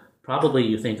mean, probably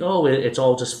you think, oh, it's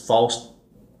all just false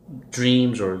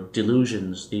dreams or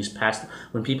delusions.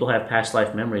 When people have past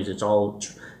life memories, it's all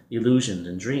illusions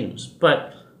and dreams.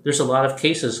 But there's a lot of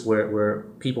cases where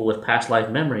people with past life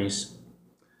memories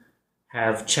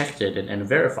have checked it and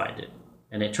verified it,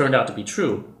 and it turned out to be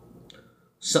true.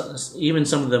 So, even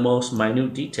some of the most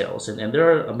minute details, and there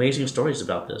are amazing stories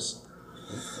about this.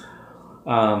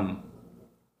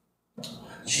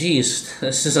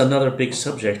 This is another big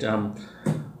subject.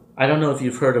 I don't know if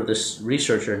you've heard of this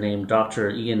researcher named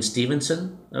Dr. Ian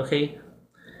Stevenson. Okay,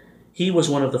 he was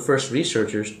one of the first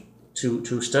researchers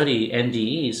to study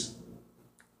NDEs.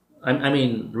 I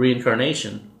mean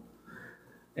reincarnation,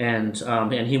 and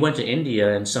he went to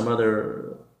India and some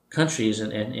other countries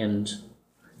and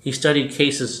he studied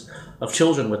cases of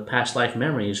children with past life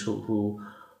memories who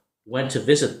went to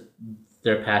visit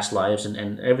their past lives,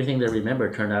 and everything they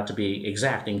remembered turned out to be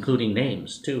exact, including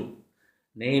names too.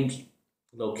 Names,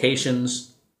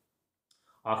 locations,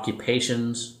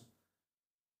 occupations,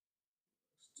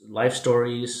 life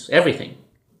stories, everything.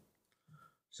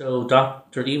 So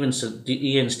Dr. Ian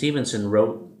Stevenson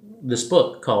wrote this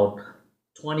book called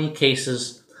 20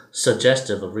 Cases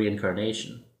Suggestive of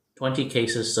Reincarnation. 20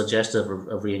 cases suggestive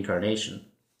of reincarnation.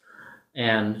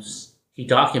 And he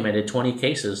documented 20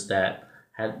 cases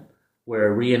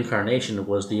where reincarnation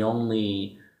was the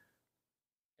only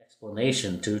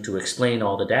explanation to explain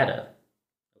all the data.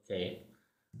 Okay.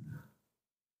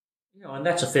 And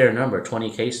that's a fair number,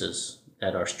 20 cases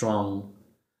that are strong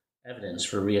evidence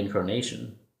for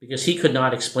reincarnation, because he could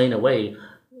not explain away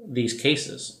these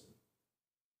cases.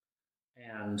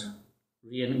 And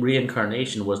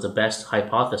reincarnation was the best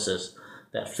hypothesis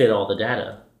that fit all the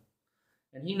data.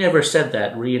 And he never said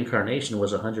that reincarnation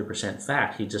was 100%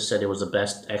 fact. He just said it was the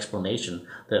best explanation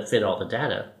that fit all the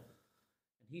data.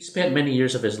 He spent many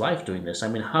years of his life doing this. I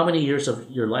mean, how many years of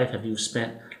your life have you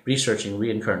spent researching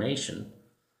reincarnation?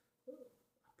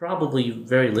 Probably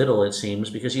very little, it seems,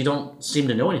 because you don't seem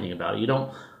to know anything about it. You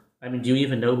don't. I mean, do you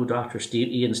even know who Dr.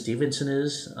 Ian Stevenson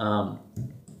is?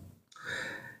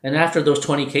 And after those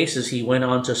 20 cases, he went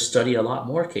on to study a lot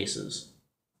more cases.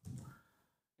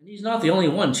 And he's not the only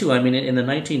one, too. I mean, in the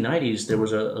 1990s, there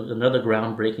was another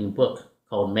groundbreaking book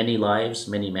called Many Lives,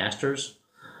 Many Masters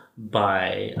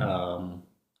by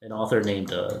an author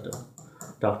named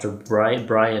Dr.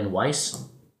 Brian Weiss.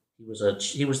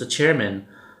 He was the chairman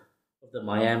of the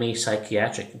Miami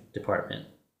Psychiatric Department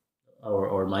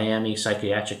or Miami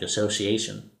Psychiatric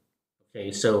Association.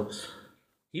 Okay, so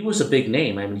he was a big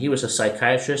name. I mean, he was a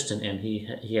psychiatrist, and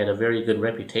he had a very good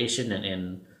reputation,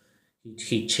 and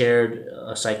he chaired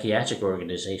a psychiatric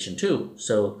organization too.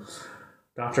 So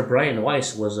Dr. Brian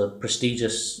Weiss was a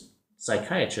prestigious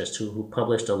psychiatrist who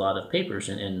published a lot of papers,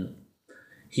 and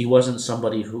he wasn't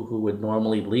somebody who would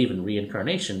normally believe in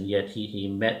reincarnation, yet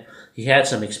he had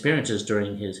some experiences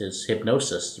during his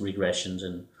hypnosis regressions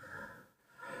and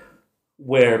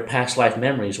where past life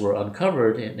memories were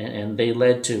uncovered, and they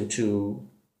led to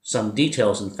some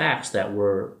details and facts that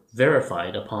were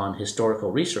verified upon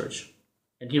historical research.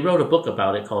 And he wrote a book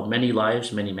about it called Many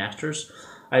Lives, Many Masters.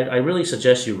 I really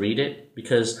suggest you read it,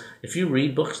 because if you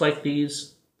read books like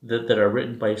these that are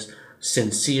written by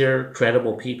sincere,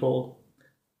 credible people,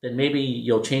 then maybe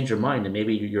you'll change your mind and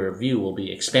maybe your view will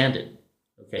be expanded.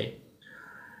 Okay?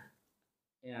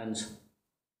 And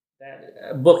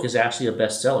that book is actually a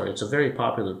bestseller. It's a very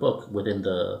popular book within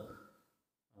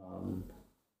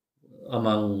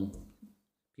among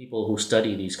people who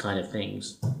study these kind of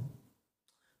things,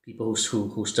 people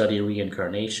who study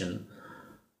reincarnation.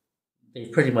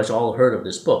 They've pretty much all heard of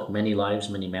this book, Many Lives,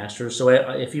 Many Masters. So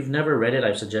if you've never read it,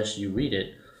 I suggest you read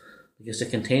it, because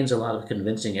it contains a lot of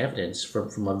convincing evidence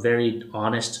from a very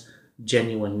honest,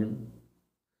 genuine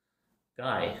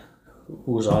guy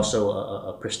who's also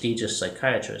a prestigious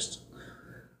psychiatrist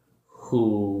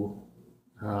who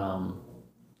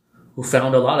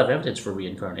found a lot of evidence for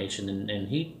reincarnation, and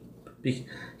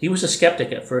he was a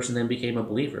skeptic at first and then became a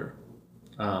believer.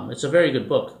 It's a very good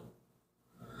book.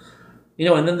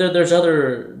 And then there's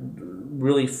other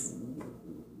really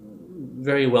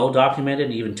very well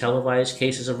documented, even televised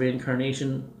cases of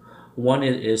reincarnation. One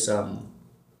is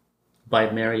by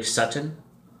Mary Sutton.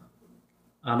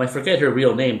 I forget her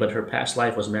real name, but her past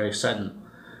life was Mary Sutton.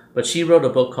 But she wrote a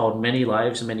book called Many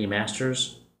Lives, Many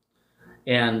Masters.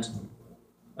 And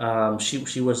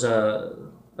she was a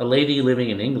lady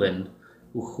living in England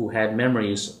who had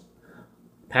memories,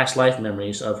 past life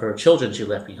memories of her children she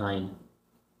left behind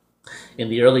in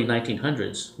the early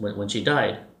 1900s when she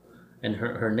died. And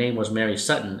her name was Mary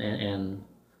Sutton, and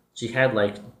she had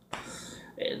like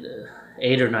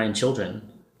 8 or 9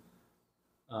 children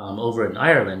over in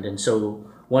Ireland. And so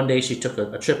one day she took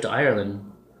a trip to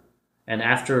Ireland, and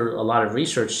after a lot of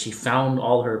research, she found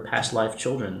all her past life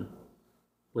children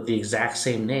with the exact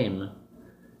same name,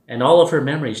 and all of her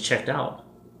memories checked out.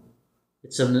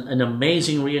 It's an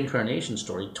amazing reincarnation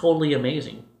story, totally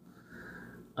amazing.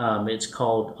 It's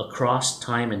called Across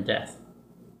Time and Death.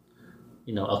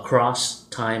 Across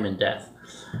Time and Death.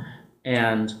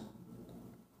 And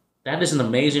that is an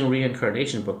amazing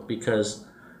reincarnation book, because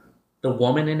the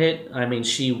woman in it, I mean,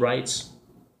 she writes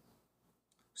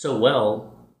so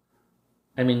well.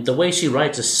 I mean, the way she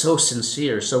writes is so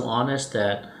sincere, so honest,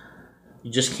 that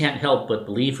you just can't help but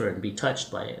believe her and be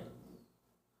touched by it.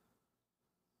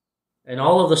 And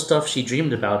all of the stuff she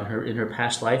dreamed about in her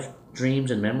past life dreams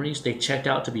and memories, they checked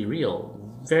out to be real.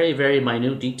 Very, very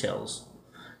minute details.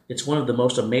 It's one of the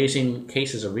most amazing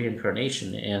cases of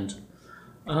reincarnation, and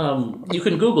you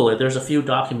can Google it. There's a few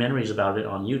documentaries about it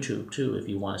on YouTube too, if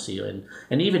you want to see it,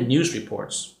 and even news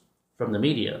reports from the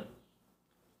media.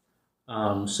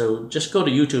 So just go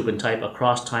to YouTube and type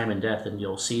Across Time and Death, and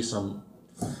you'll see some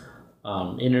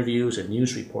interviews and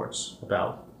news reports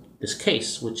about this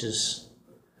case, which is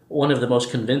one of the most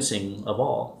convincing of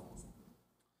all.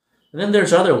 And then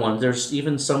there's other ones. There's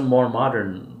even some more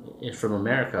modern from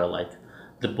America, like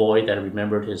the boy that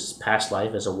remembered his past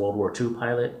life as a World War II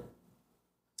pilot.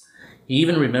 He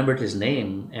even remembered his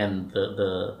name and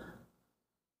the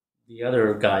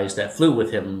other guys that flew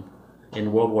with him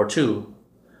in World War II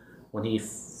when he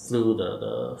flew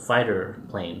the fighter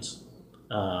planes.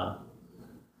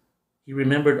 He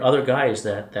remembered other guys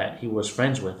that he was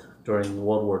friends with during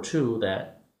World War II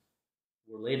that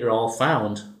were later all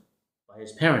found by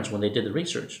his parents when they did the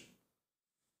research.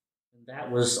 And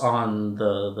that was on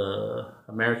the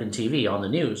American TV, on the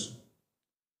news.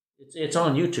 It's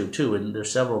on YouTube too, and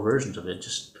there's several versions of it.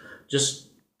 Just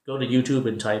go to YouTube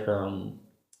and type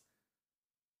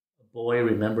 "boy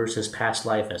remembers his past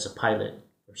life as a pilot"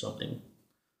 or something.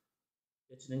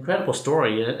 It's an incredible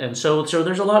story, and so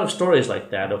there's a lot of stories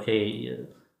like that. Okay,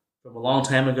 from a long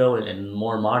time ago, and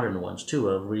more modern ones too,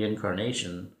 of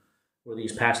reincarnation, where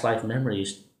these past life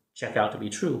memories check out to be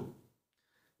true.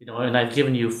 And I've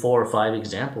given you 4 or 5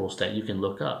 examples that you can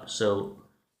look up. So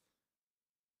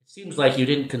it seems like you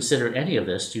didn't consider any of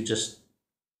this. You just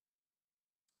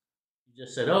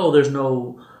said, "Oh, there's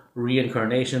no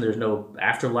reincarnation, there's no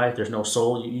afterlife, there's no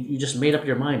soul." You just made up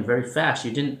your mind very fast.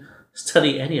 You didn't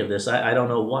study any of this. I don't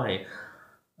know why,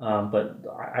 but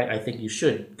I think you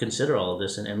should consider all of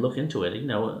this and look into it.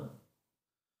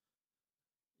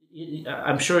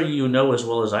 I'm sure you know as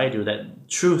well as I do that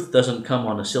truth doesn't come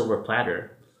on a silver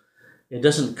platter. It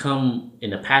doesn't come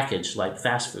in a package like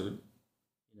fast food.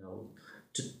 You know,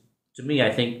 to, to me,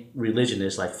 I think religion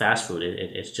is like fast food.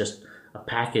 It's just a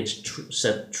packaged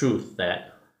set truth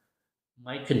that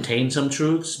might contain some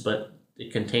truths, but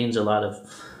it contains a lot of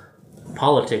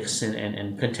politics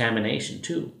and contamination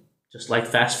too, just like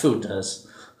fast food does.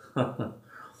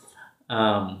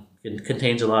 It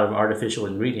contains a lot of artificial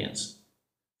ingredients.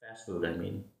 Fast food, I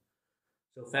mean.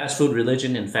 So fast food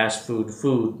religion and fast food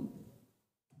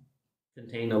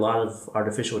contain a lot of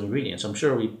artificial ingredients. I'm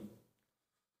sure we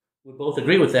would both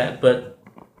agree with that, but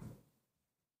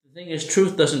the thing is,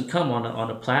 truth doesn't come on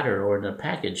a platter or in a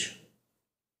package.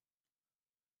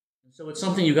 And so it's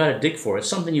something you got to dig for. It's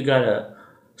something you got to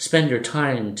spend your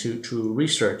time to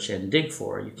research and dig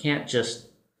for. You can't just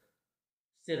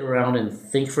sit around and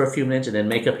think for a few minutes and then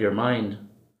make up your mind,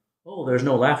 "Oh, there's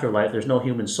no afterlife, there's no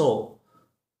human soul."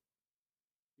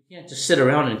 You can't just sit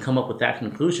around and come up with that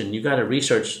conclusion. You got to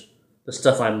research the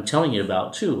stuff I'm telling you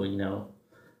about too.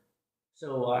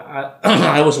 So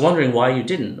I was wondering why you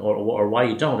didn't, or why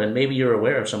you don't, and maybe you're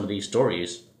aware of some of these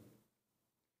stories,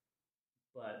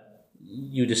 but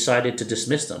you decided to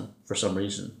dismiss them for some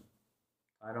reason.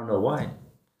 I don't know why,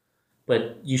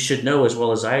 but you should know as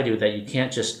well as I do that you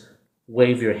can't just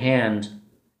wave your hand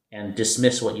and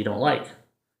dismiss what you don't like.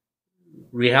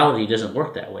 Reality doesn't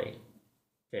work that way.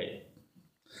 Okay.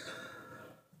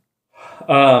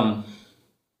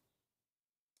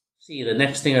 See, the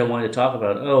next thing I wanted to talk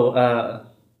about,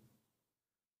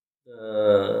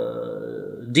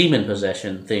 the demon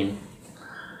possession thing.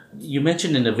 You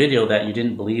mentioned in the video that you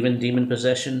didn't believe in demon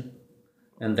possession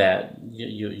and that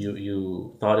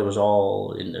you thought it was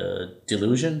all in a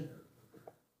delusion,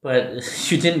 but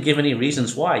you didn't give any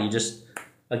reasons why. You just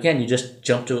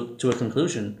jumped to a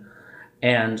conclusion.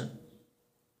 And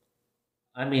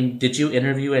I mean, did you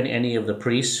interview any of the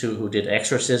priests who did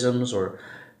exorcisms or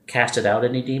casted out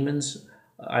any demons?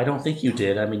 I don't think you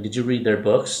did. I mean, did you read their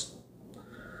books?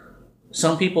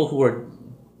 Some people who were...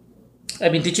 I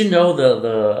mean, did you know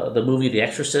the movie The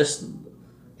Exorcist?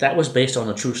 That was based on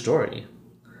a true story.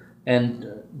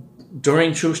 And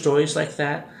during true stories like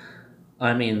that,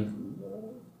 I mean,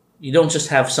 you don't just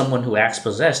have someone who acts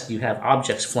possessed. You have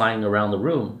objects flying around the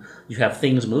room. You have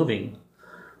things moving.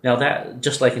 Now that,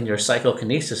 just like in your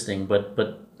psychokinesis thing, but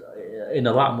a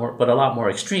lot more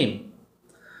extreme.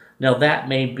 Now that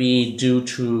may be due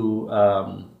to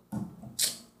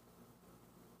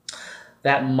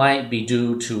that might be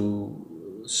due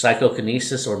to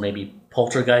psychokinesis or maybe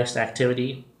poltergeist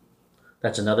activity.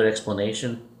 That's another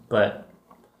explanation. But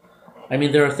I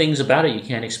mean, there are things about it you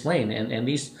can't explain, and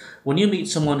these, when you meet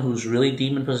someone who's really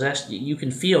demon possessed, you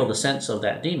can feel the sense of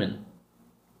that demon.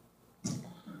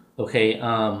 Okay,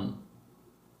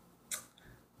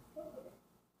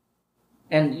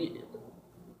 and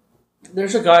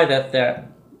there's a guy that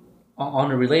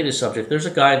on a related subject, there's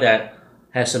a guy that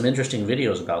has some interesting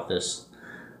videos about this,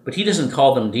 but he doesn't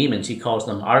call them demons, he calls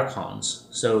them archons.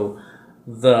 So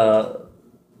the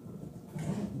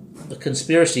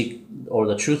conspiracy or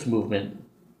the truth movement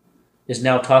is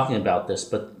now talking about this,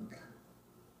 but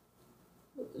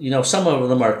some of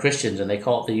them are Christians and they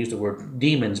use the word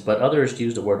demons, but others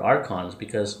use the word archons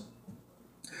because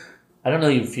I don't know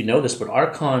if you know this, but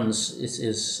archons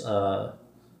is ARCHONS.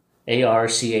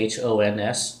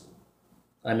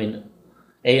 I mean,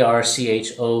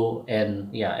 ARCHONS,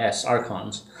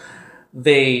 archons.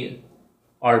 They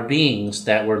are beings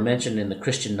that were mentioned in the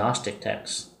Christian Gnostic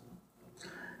texts.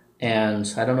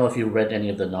 And I don't know if you read any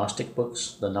of the Gnostic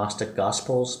books, the Gnostic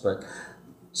Gospels, but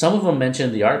some of them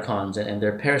mention the archons, and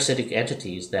they're parasitic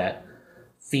entities that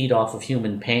feed off of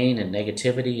human pain and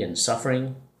negativity and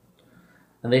suffering.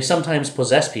 And they sometimes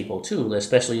possess people too,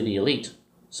 especially the elite,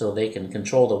 so they can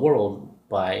control the world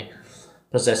by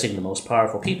possessing the most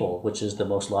powerful people, which is the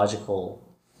most logical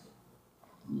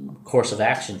course of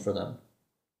action for them.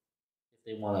 If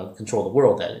they want to control the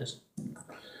world, that is.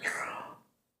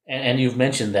 And you've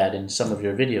mentioned that in some of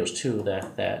your videos too,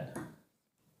 that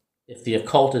if the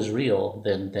occult is real,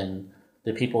 then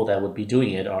the people that would be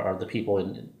doing it are the people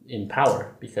in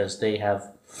power, because they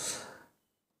have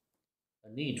a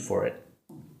need for it.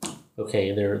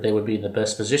 Okay, they would be in the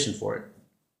best position for it.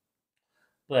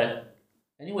 But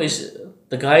anyways,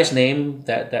 the guy's name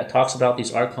that talks about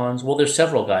these archons, well, there's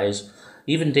several guys.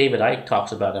 Even David Icke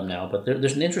talks about him now. But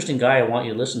there's an interesting guy I want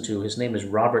you to listen to. His name is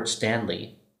Robert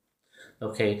Stanley.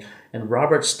 Okay, and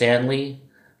Robert Stanley,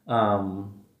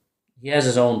 he has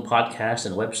his own podcast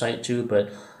and website too.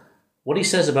 But what he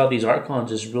says about these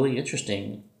archons is really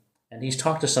interesting. And he's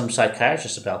talked to some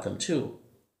psychiatrists about them too.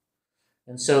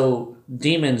 And so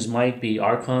demons might be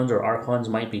archons or archons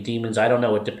might be demons. I don't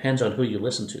know. It depends on who you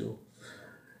listen to.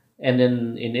 And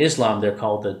then in Islam, they're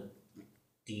called the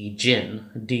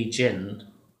D-Jinn,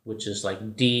 which is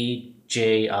like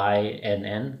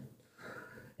D-J-I-N-N.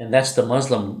 And that's the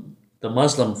Muslim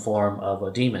form of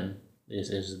a demon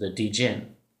is the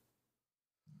D-Jinn.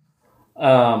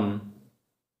 But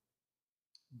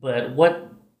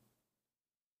what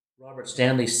Robert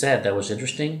Stanley said that was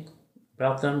interesting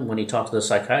about them when he talked to the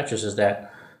psychiatrist is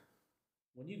that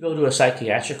when you go to a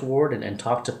psychiatric ward and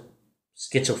talk to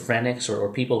schizophrenics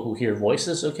or people who hear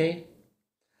voices, okay,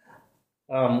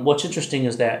 what's interesting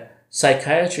is that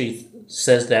psychiatry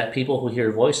says that people who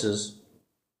hear voices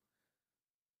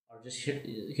are just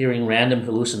hearing random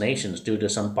hallucinations due to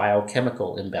some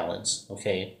biochemical imbalance,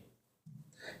 okay?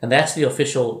 And that's the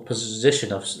official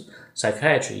position of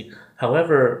psychiatry.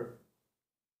 However,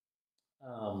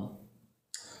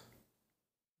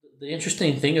 the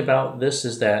interesting thing about this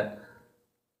is that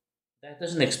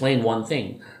doesn't explain one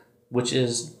thing, which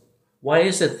is, why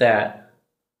is it that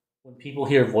when people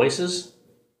hear voices,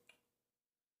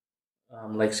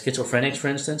 like schizophrenics, for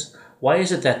instance, why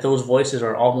is it that those voices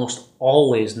are almost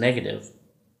always negative?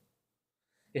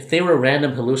 If they were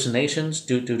random hallucinations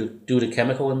due to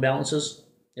chemical imbalances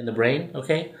in the brain,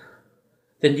 okay,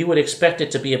 then you would expect it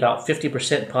to be about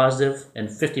 50% positive and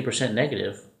 50%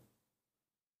 negative.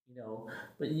 You know,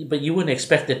 but you wouldn't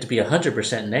expect it to be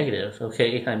 100% negative,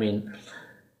 okay? I mean,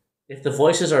 if the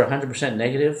voices are 100%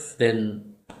 negative,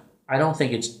 then I don't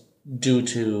think it's due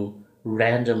to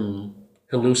random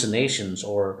hallucinations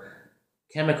or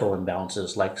chemical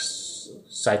imbalances like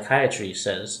psychiatry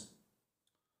says.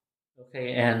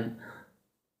 Okay, and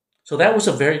so that was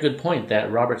a very good point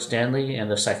that Robert Stanley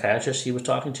and the psychiatrist he was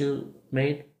talking to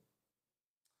made.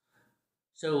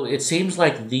 So it seems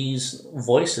like these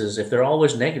voices, if they're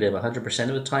always negative 100%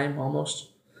 of the time almost,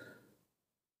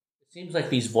 it seems like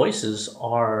these voices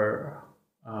are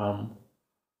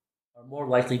more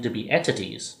likely to be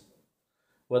entities,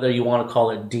 whether you want to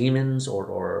call it demons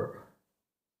or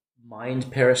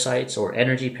mind parasites or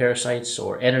energy parasites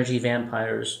or energy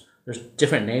vampires. There's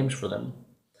different names for them.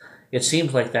 It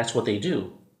seems like that's what they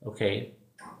do, okay?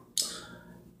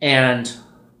 And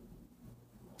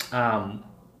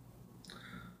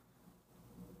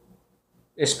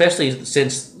especially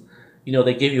since, you know,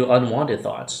 they give you unwanted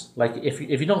thoughts. Like if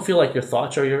you don't feel like your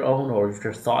thoughts are your own, or if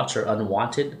your thoughts are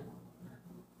unwanted,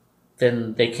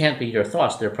 then they can't be your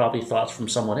thoughts. They're probably thoughts from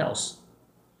someone else.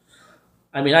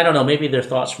 I mean, I don't know, maybe they're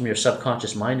thoughts from your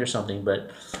subconscious mind or something,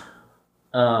 but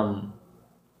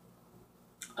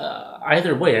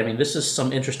either way, I mean, this is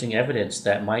some interesting evidence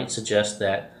that might suggest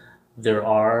that there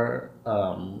are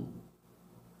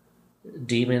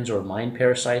demons or mind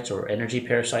parasites or energy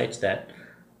parasites that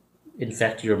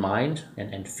infect your mind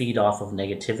and feed off of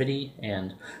negativity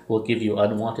and will give you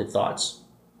unwanted thoughts.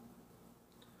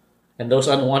 And those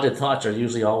unwanted thoughts are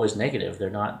usually always negative. They're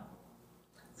not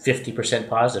 50%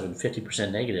 positive and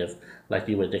 50% negative like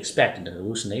you would expect in a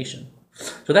hallucination.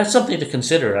 So that's something to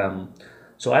consider.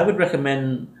 So I would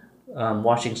recommend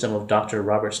watching some of Dr.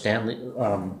 Robert Stanley.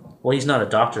 Well, he's not a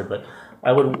doctor, but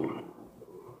I would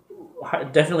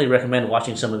definitely recommend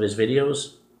watching some of his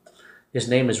videos. His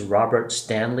name is Robert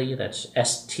Stanley. That's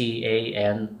Stanley.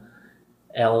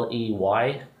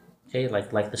 Okay,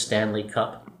 like the Stanley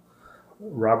Cup.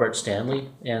 Robert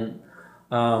Stanley, and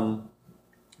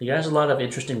he has a lot of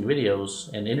interesting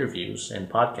videos and interviews and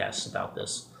podcasts about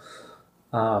this.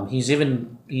 He's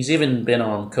even been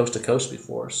on Coast to Coast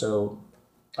before, so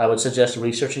I would suggest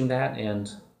researching that and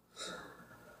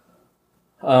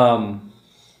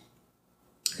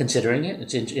considering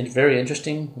it. It's very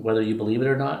interesting, whether you believe it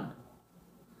or not.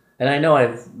 And I know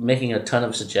I'm making a ton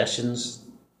of suggestions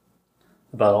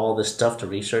about all this stuff to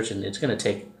research, and it's going to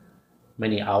take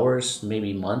many hours,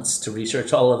 maybe months to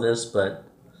research all of this, but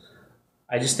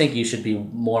I just think you should be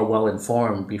more well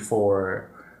informed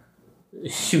before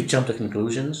you jump to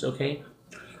conclusions, okay?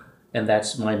 And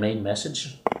that's my main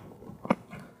message.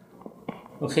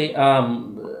 Okay,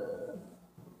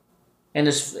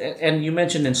 And you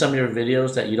mentioned in some of your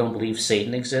videos that you don't believe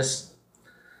Satan exists.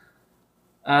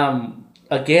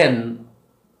 Again,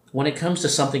 when it comes to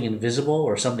something invisible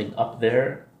or something up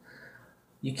there,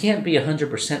 you can't be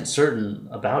 100% certain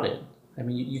about it. I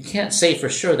mean, you can't say for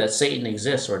sure that Satan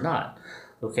exists or not,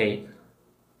 okay?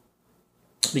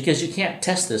 Because you can't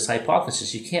test this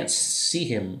hypothesis. You can't see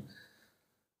him.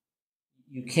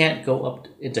 You can't go up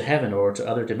into heaven or to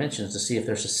other dimensions to see if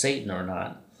there's a Satan or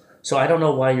not. So I don't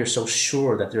know why you're so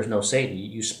sure that there's no Satan.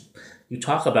 You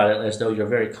talk about it as though you're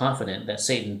very confident that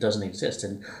Satan doesn't exist,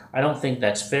 and I don't think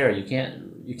that's fair. You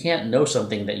can't know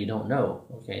something that you don't know.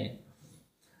 Okay.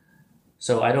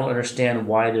 So I don't understand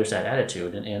why there's that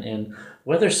attitude. And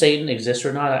whether Satan exists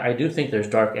or not, I do think there's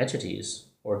dark entities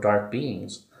or dark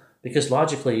beings. Because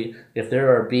logically, if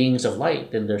there are beings of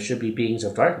light, then there should be beings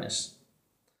of darkness.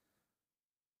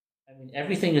 I mean,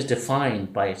 everything is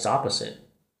defined by its opposite.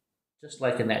 Just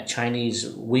like in that Chinese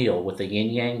wheel with the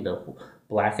yin yang, the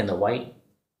black and the white.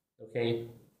 Okay?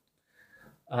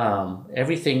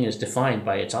 Everything is defined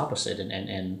by its opposite,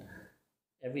 and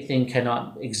everything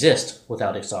cannot exist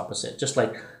without its opposite. Just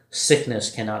like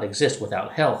sickness cannot exist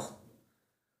without health,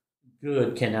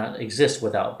 good cannot exist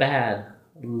without bad,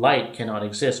 light cannot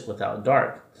exist without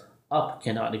dark, up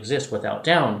cannot exist without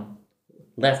down,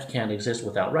 left can't exist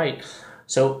without right.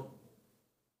 So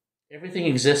everything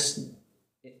exists,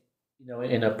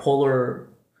 in a polar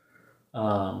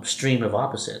stream of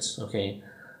opposites. Okay,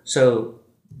 so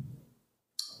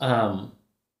um,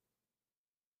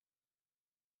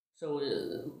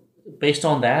 based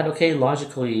on that, okay,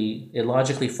 it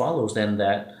logically follows then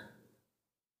that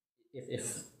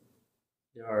if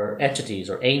there are entities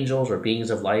or angels or beings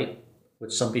of light,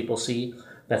 which some people see,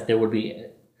 that there would be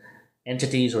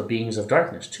entities or beings of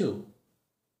darkness too.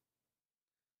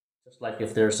 Just like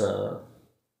if there's a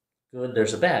good,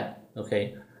 there's a bad.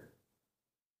 Okay,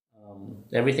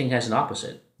 everything has an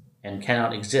opposite and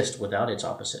cannot exist without its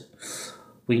opposite.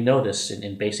 We know this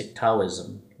in basic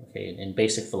Taoism, okay, in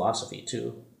basic philosophy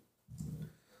too.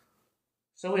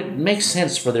 So it makes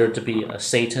sense for there to be a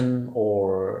Satan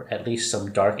or at least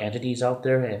some dark entities out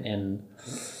there, and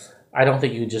I don't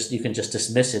think you can just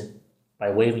dismiss it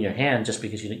by waving your hand just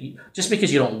because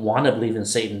you don't want to believe in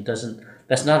Satan doesn't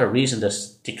that's not a reason to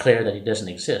declare that he doesn't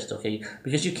exist, okay?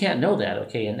 Because you can't know that,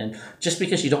 okay? And just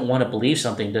because you don't want to believe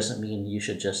something doesn't mean you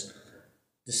should just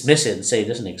dismiss it and say it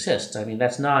doesn't exist. I mean,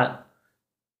 that's not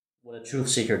what a truth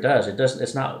seeker does.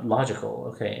 It's not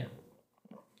logical, okay?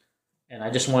 And I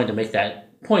just wanted to make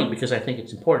that point because I think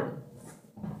it's important.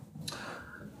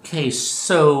 Okay,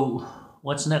 so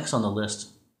what's next on the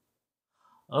list?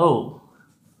 Oh,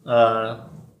 the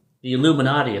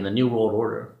Illuminati and the New World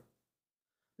Order.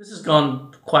 This has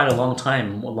gone quite a long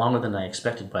time, longer than I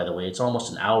expected, by the way. It's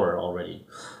almost an hour already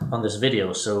on this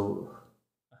video, so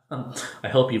I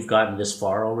hope you've gotten this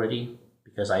far already,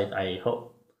 because I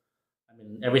hope,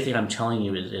 everything I'm telling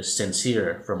you is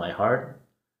sincere from my heart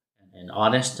and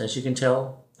honest, as you can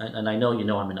tell. And I know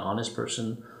I'm an honest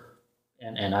person,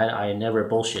 and I never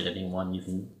bullshit anyone. You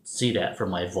can see that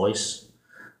from my voice,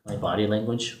 my body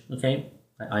language, okay?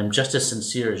 I'm just as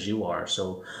sincere as you are,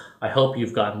 so I hope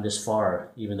you've gotten this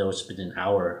far, even though it's been an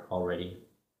hour already.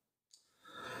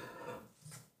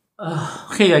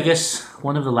 Okay, I guess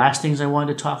one of the last things I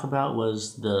wanted to talk about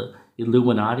was the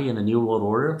Illuminati and the New World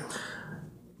Order.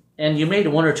 And you made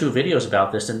one or two videos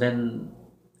about this, and then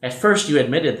at first you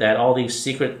admitted that all these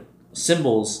secret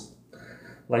symbols,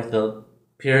 like the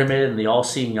pyramid and the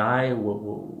all-seeing eye,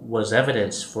 was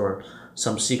evidence for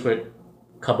some secret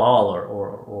cabal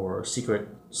or secret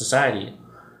society.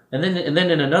 And then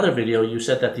in another video you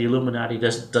said that the Illuminati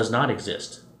does not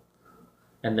exist,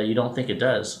 and that you don't think it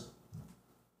does.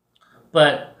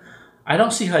 But I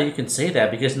don't see how you can say that,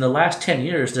 because in the last 10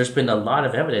 years there's been a lot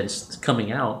of evidence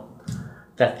coming out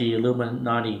that the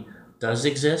Illuminati does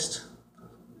exist.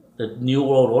 The New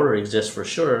World Order exists for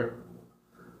sure.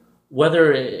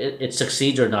 Whether it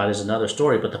succeeds or not is another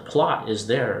story, but the plot is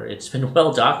there. It's been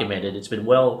well documented. It's been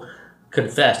well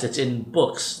confessed. It's in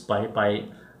books by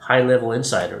high-level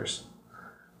insiders.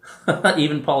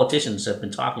 Even politicians have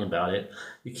been talking about it.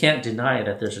 You can't deny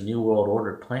that there's a New World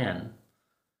Order plan.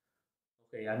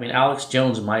 Okay, Alex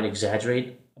Jones might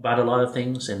exaggerate about a lot of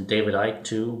things, and David Icke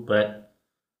too, but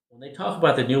when they talk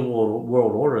about the New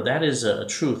World Order, that is a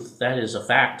truth. That is a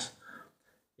fact.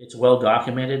 It's well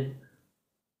documented.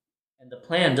 And the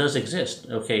plan does exist,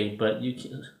 okay, but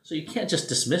you can't just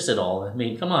dismiss it all.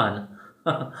 Come on.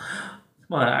 Come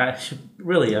on,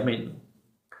 really,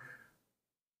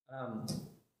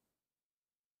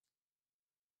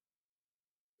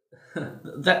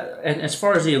 that, and as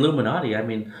far as the Illuminati,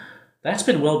 That's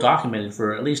been well documented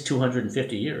for at least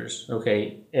 250 years.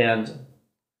 Okay, and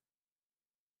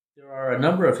there are a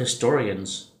number of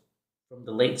historians from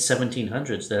the late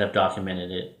 1700s that have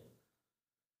documented it,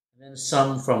 and then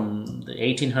some from the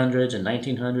 1800s and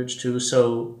 1900s too.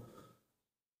 So,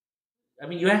 I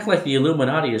mean, you act like the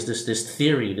Illuminati is this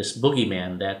theory, this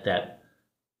boogeyman that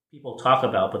people talk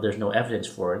about, but there's no evidence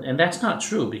for it, and that's not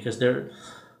true because there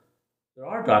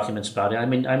are documents about it.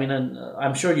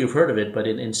 I'm sure you've heard of it, but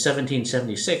in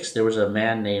 1776 there was a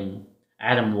man named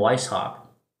Adam Weishaupt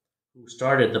who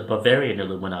started the Bavarian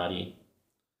Illuminati,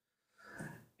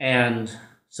 and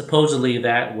supposedly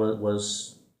that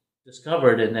was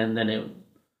discovered, and then it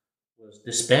was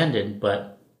disbanded.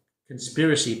 But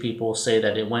conspiracy people say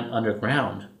that it went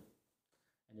underground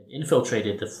and it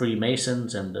infiltrated the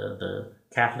Freemasons and the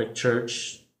Catholic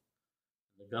Church,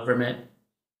 the government.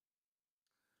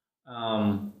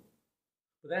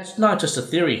 But that's not just a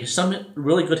theory. Some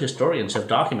really good historians have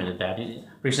documented that.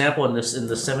 For example, in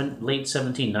the late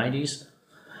 1790s,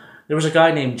 there was a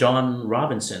guy named John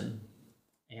Robinson,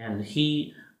 and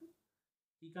he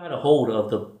got a hold of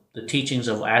the teachings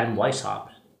of Adam Weishaupt,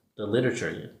 the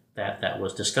literature that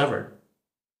was discovered.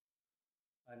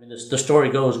 I mean, the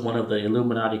story goes one of the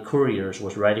Illuminati couriers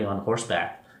was riding on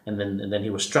horseback, and then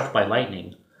he was struck by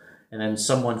lightning, and then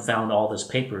someone found all his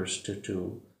papers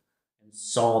to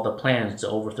saw the plans to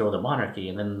overthrow the monarchy,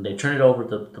 and then they turned it over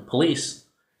to the police,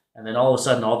 and then all of a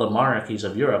sudden all the monarchies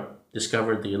of Europe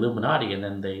discovered the Illuminati, and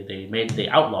then they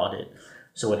outlawed it,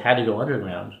 so it had to go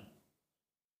underground.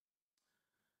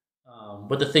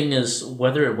 But the thing is,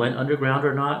 whether it went underground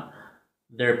or not,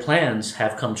 their plans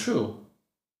have come true.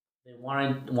 They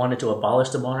wanted to abolish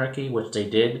the monarchy, which they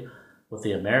did with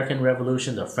the American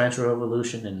Revolution, the French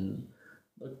Revolution, and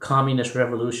the Communist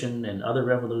Revolution, and other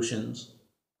revolutions.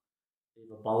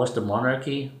 They've abolished the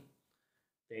monarchy.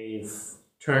 They've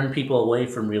turned people away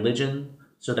from religion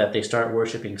so that they start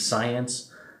worshiping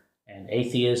science and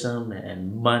atheism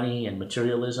and money and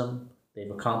materialism.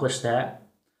 They've accomplished that.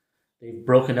 They've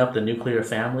broken up the nuclear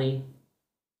family.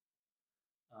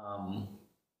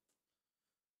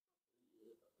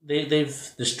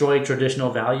 They've destroyed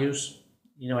traditional values,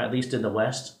 at least in the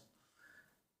West.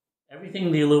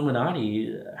 Everything the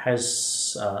Illuminati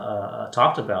has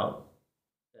talked about,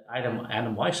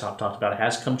 Adam Weishaupt talked about, it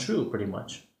has come true pretty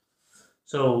much.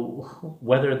 So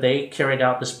whether they carried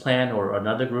out this plan or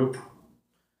another group,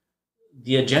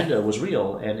 the agenda was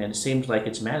real, and it seems like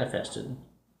it's manifested.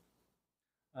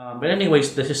 But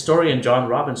anyways, the historian John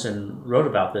Robinson wrote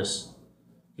about this.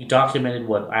 He documented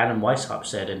what Adam Weishaupt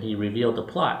said, and he revealed the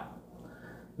plot.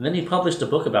 And then he published a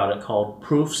book about it called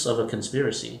Proofs of a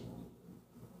Conspiracy.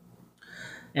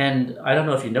 And I don't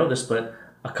know if you know this, but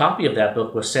a copy of that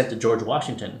book was sent to George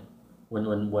Washington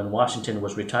when Washington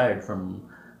was retired from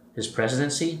his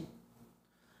presidency.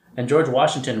 And George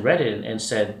Washington read it and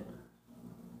said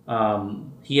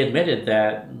he admitted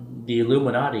that the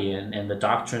Illuminati and the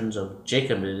doctrines of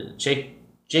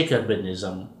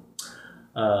Jacobinism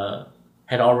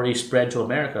had already spread to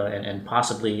America and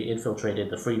possibly infiltrated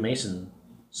the Freemason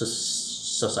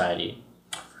society.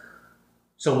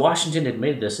 So Washington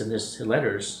admitted this in his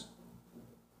letters,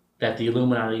 that the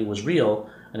Illuminati was real,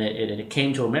 and it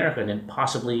came to America and it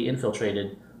possibly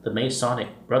infiltrated the Masonic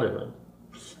Brotherhood.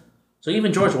 So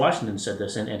even George Washington said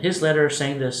this, and his letter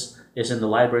saying this is in the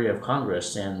Library of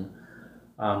Congress, and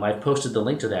I've posted the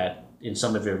link to that in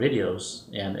some of your videos,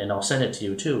 and I'll send it to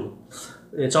you too.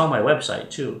 It's on my website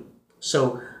too.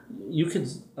 So you can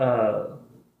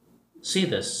see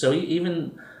this. So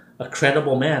even a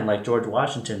credible man like George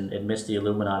Washington admits the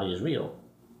Illuminati is real.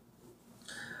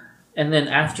 And then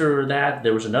after that,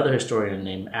 there was another historian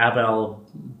named Abel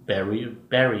Barreu,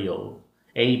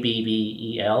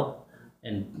 Abbel,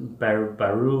 and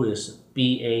Barreu is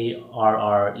Barreu.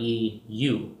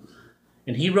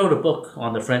 And he wrote a book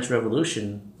on the French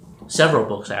Revolution, several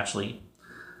books actually,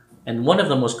 and one of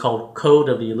them was called Code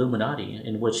of the Illuminati,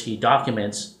 in which he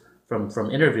documents from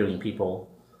interviewing people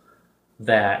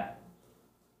that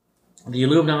the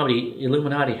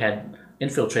Illuminati had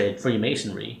infiltrated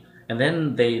Freemasonry, and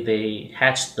then they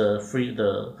hatched the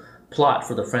plot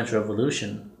for the French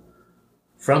Revolution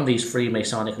from these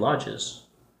Freemasonic lodges.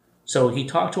 So he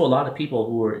talked to a lot of people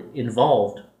who were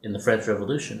involved in the French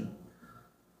Revolution,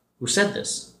 who said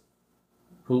this,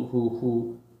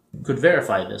 who could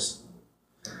verify this,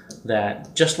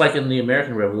 that just like in the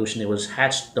American Revolution, it was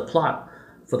hatched, the plot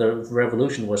for the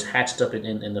revolution was hatched up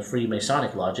in the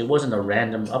Freemasonic lodge. It wasn't a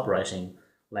random uprising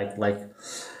like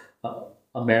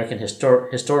American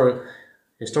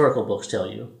historical books tell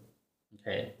you.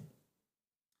 Okay.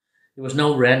 There was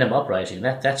no random uprising.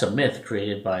 That's a myth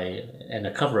created by and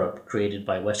a cover up created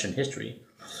by Western history.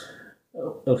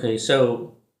 Okay,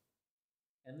 so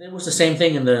and it was the same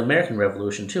thing in the American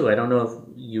Revolution too. I don't know if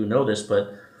you know this,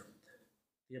 but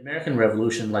the American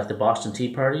Revolution, like the Boston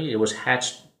Tea Party, it was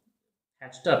hatched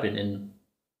up in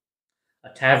a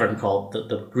tavern called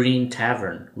the Green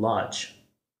Tavern Lodge,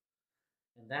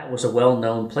 and that was a well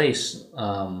known place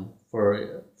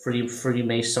for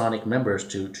Freemasonic members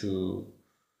to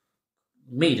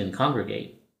meet and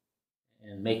congregate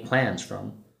and make plans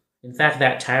from. In fact,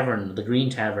 that tavern, the Green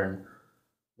Tavern,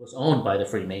 was owned by the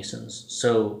Freemasons.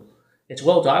 So it's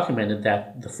well documented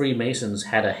that the Freemasons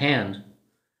had a hand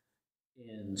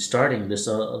in starting this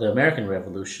the American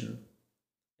Revolution,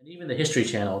 and even the History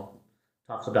Channel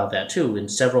talks about that too. In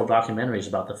several documentaries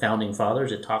about the founding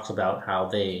fathers, it talks about how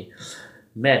they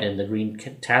met in the Green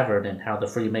Tavern and how the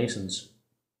Freemasons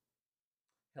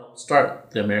helped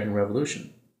start the American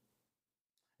Revolution.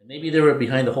 And maybe they were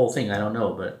behind the whole thing. I don't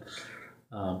know,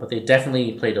 but they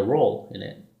definitely played a role in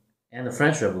it, and the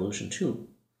French Revolution too.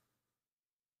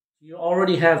 You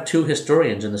already have two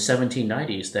historians in the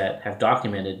 1790s that have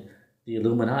documented the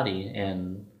Illuminati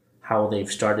and how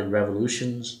they've started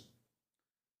revolutions,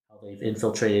 how they've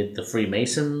infiltrated the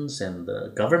Freemasons and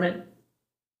the government,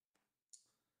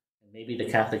 and maybe the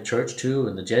Catholic Church too,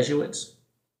 and the Jesuits.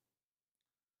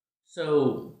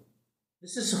 So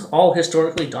this is all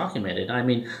historically documented. I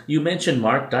mean, you mentioned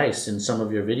Mark Dice in some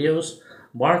of your videos.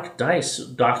 Mark Dice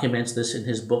documents this in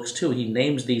his books too. He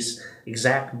names these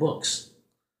exact books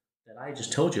that I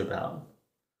just told you about.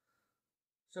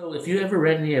 So if you ever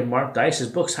read any of Mark Dice's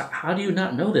books, how do you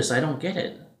not know this? I don't get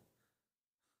it.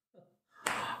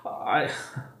 I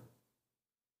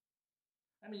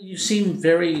mean, you seem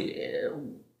very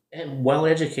well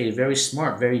educated, very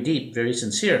smart, very deep, very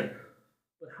sincere.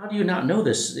 But how do you not know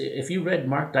this? If you read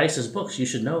Mark Dice's books, you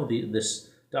should know this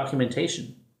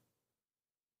documentation.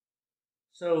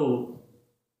 So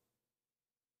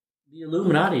the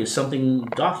Illuminati is something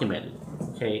documented,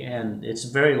 okay, and it's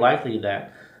very likely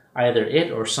that either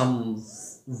it or some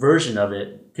version of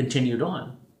it continued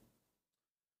on.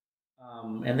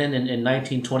 And then in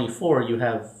 1924, you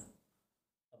have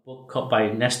a book called by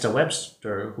Nesta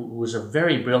Webster, who was a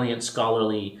very brilliant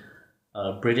scholarly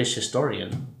British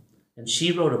historian, and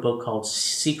she wrote a book called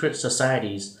Secret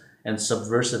Societies and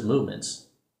Subversive Movements.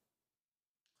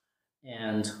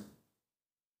 And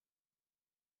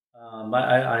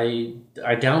I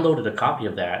downloaded a copy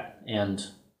of that, and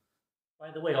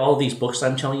by the way, all these books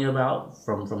I'm telling you about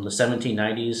from the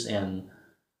 1790s and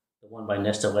the one by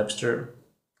Nesta Webster,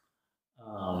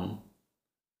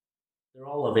 they're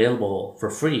all available for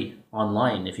free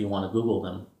online if you want to Google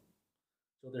them.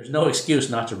 So there's no excuse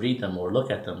not to read them or look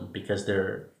at them because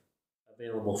they're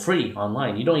available free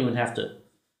online. You don't even have to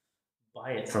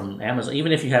buy it from Amazon.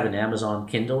 Even if you have an Amazon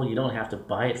Kindle, you don't have to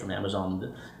buy it from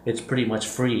Amazon. It's pretty much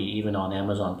free even on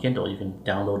Amazon Kindle. You can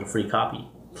download a free copy.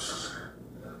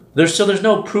 There's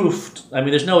no proof,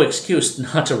 there's no excuse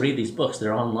not to read these books.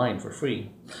 They're online for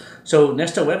free. So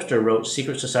Nesta Webster wrote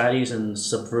Secret Societies and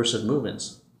Subversive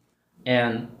Movements.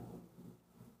 And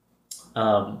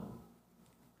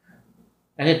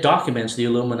it documents the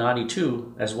Illuminati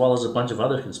too, as well as a bunch of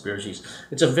other conspiracies.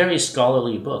 It's a very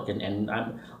scholarly book, and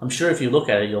I'm sure if you look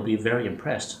at it, you'll be very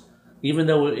impressed. Even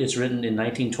though it's written in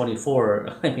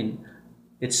 1924,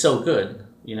 it's so good,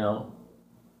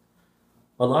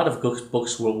 A lot of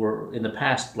books were in the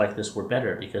past like this were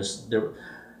better because there,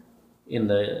 in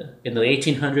the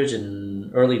 1800s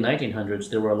and early 1900s,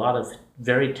 there were a lot of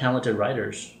very talented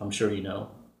writers. I'm sure you know,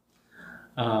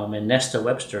 and Nesta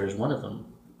Webster is one of them.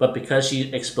 But because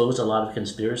she exposed a lot of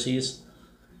conspiracies,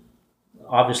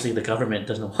 obviously the government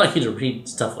doesn't want you to read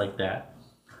stuff like that.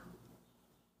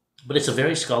 But it's a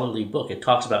very scholarly book. It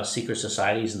talks about secret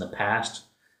societies in the past,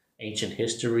 ancient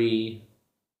history,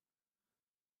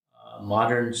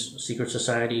 modern secret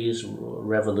societies,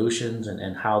 revolutions,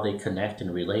 and how they connect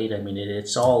and relate.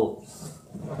 It's all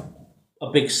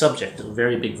a big subject, a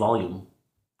very big volume.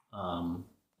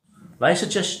 But I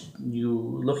suggest you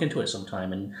look into it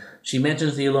sometime. And she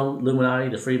mentions the Illuminati,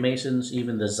 the Freemasons,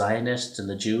 even the Zionists and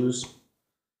the Jews,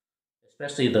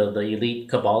 especially the elite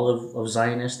cabal of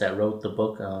Zionists that wrote the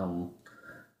book.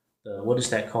 What is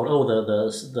that called? Oh,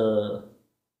 the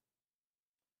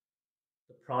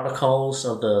Protocols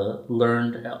of the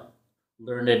Learned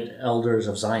Elders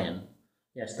of Zion.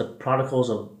 Yes, the Protocols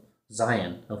of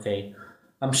Zion. Okay,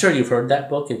 I'm sure you've heard that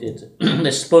book.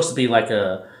 It's supposed to be like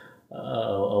a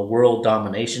world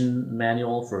domination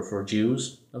manual for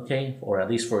Jews, okay, or at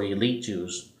least for elite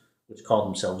Jews, which call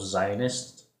themselves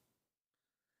Zionists.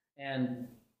 And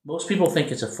most people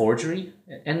think it's a forgery,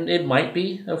 and it might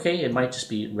be, okay, it might just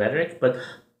be rhetoric, but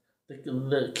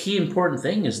the key important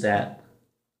thing is that,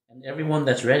 and everyone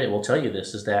that's read it will tell you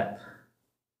this, is that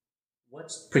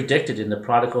what's predicted in the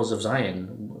Prodigals of Zion,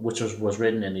 which was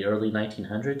written in the early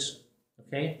 1900s,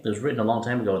 okay, it was written a long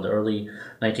time ago in the early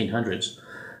 1900s,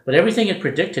 but everything it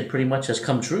predicted pretty much has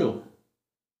come true,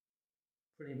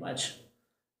 pretty much.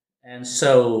 And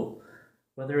so,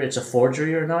 whether it's a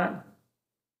forgery or not,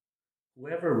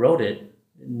 whoever wrote it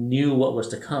knew what was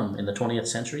to come in the 20th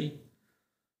century,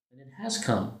 and it has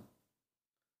come.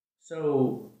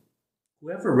 So,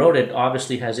 whoever wrote it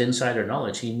obviously has insider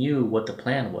knowledge. He knew what the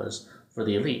plan was for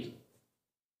the elite.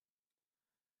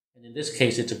 And in this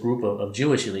case, it's a group of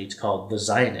Jewish elites called the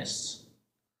Zionists.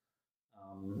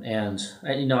 And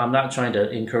I'm not trying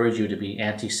to encourage you to be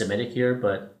anti-Semitic here,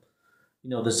 but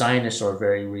the Zionists are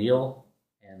very real,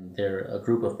 and they're a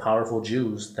group of powerful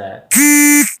Jews that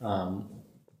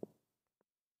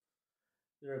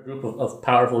they're a group of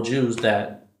powerful Jews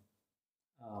that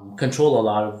control a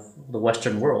lot of the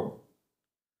Western world.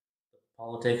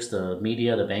 Politics, the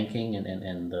media, the banking,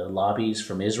 and the lobbies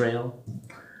from Israel.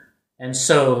 And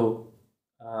so,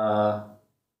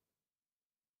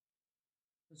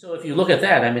 so if you look at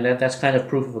that, I mean, that's kind of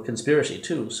proof of a conspiracy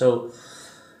too. So,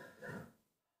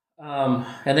 and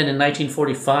then in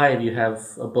 1945, you have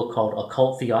a book called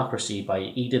Occult Theocracy by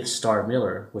Edith Starr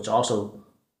Miller, which also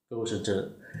goes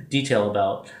into detail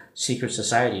about secret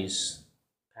societies,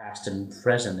 past and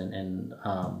present, and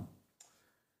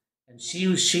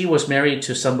she was married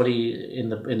to somebody in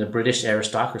the British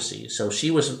aristocracy. So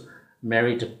she was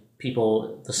married to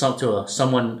people, to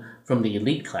someone from the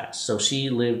elite class. So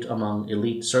she lived among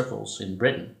elite circles in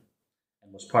Britain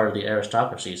and was part of the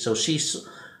aristocracy. So she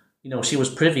was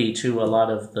privy to a lot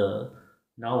of the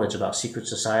knowledge about secret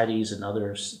societies and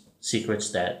other secrets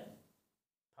that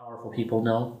powerful people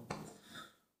know.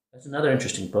 That's another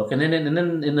interesting book. And then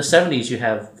in the 70s, you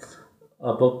have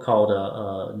a book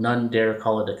called None Dare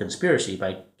Call It a Conspiracy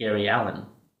by Gary Allen.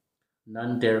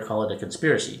 None Dare Call It a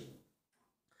Conspiracy.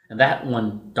 And that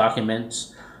one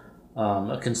documents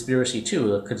a conspiracy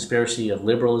too, a conspiracy of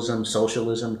liberalism,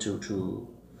 socialism to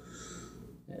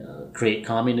create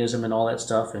communism and all that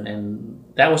stuff. And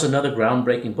that was another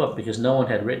groundbreaking book because no one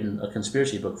had written a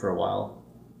conspiracy book for a while.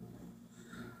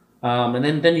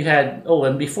 And then you had,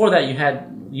 and before that you had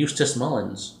Eustace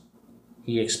Mullins.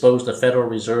 He exposed the Federal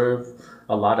Reserve,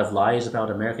 a lot of lies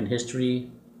about American history.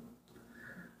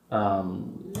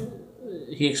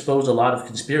 He exposed a lot of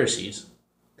conspiracies.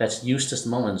 That's Eustace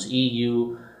Mullins,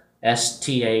 Eustace,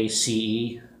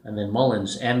 and then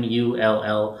Mullins,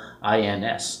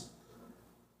 Mullins.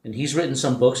 And he's written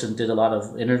some books and did a lot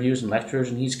of interviews and lectures,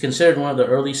 and he's considered one of the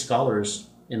early scholars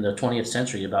in the 20th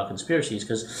century about conspiracies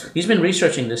because he's been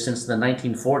researching this since the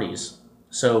 1940s.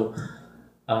 So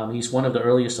he's one of the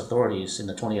earliest authorities in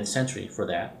the 20th century for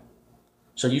that.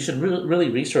 So you should really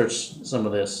research some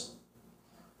of this.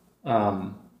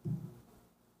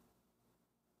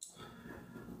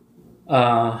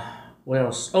 What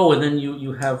else? Oh, and then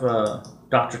you have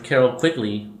Dr. Carroll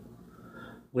Quigley,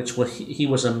 he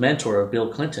was a mentor of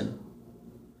Bill Clinton.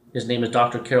 His name is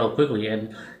Dr. Carroll Quigley,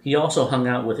 and he also hung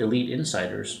out with elite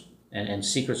insiders and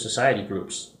secret society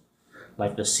groups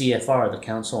like the CFR, the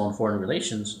Council on Foreign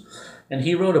Relations. And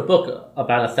he wrote a book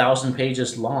about 1,000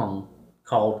 pages long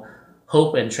called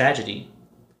Hope and Tragedy.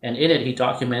 And in it, he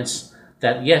documents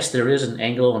that, yes, there is an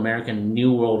Anglo-American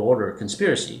New World Order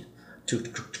conspiracy to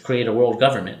create a world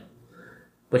government.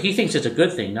 But he thinks it's a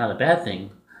good thing, not a bad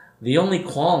thing. The only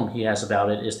qualm he has about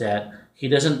it is that he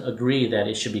doesn't agree that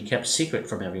it should be kept secret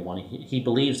from everyone. He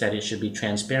believes that it should be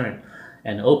transparent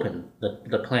and open,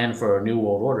 the plan for a New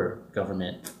World Order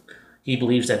government. He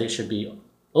believes that it should be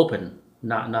open,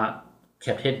 not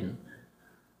kept hidden.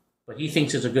 But he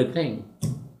thinks it's a good thing.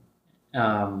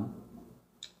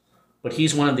 But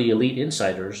he's one of the elite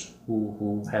insiders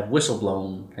who have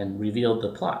whistleblown and revealed the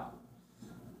plot.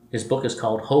 His book is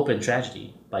called Hope and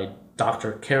Tragedy by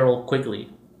Dr. Carroll Quigley.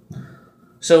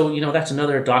 So, that's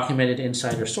another documented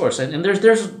insider source. And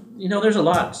there's a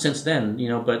lot since then,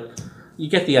 but you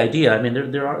get the idea. I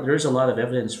mean, there's a lot of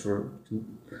evidence for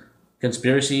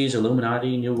conspiracies,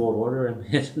 Illuminati, New World Order.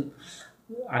 And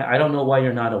I don't know why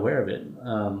you're not aware of it.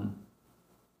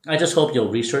 I just hope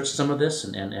you'll research some of this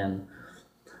and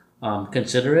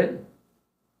consider it,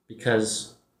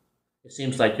 because it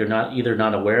seems like you're either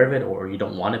not aware of it or you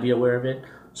don't want to be aware of it,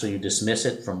 so you dismiss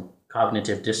it from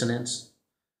cognitive dissonance.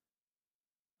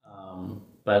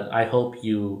 But I hope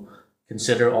you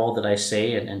consider all that I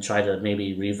say and try to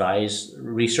maybe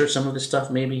research some of this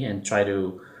stuff maybe, and try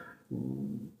to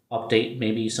update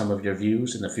maybe some of your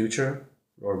views in the future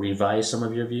or revise some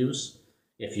of your views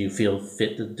if you feel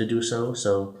fit to do so.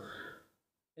 So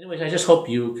anyways, I just hope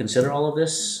you consider all of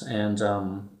this. And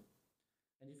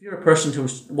if you're a person who,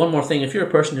 one more thing, if you're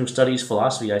a person who studies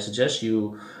philosophy, I suggest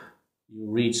you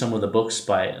read some of the books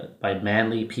by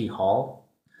Manly P. Hall.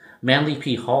 Manly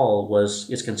P. Hall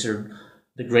is considered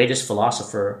the greatest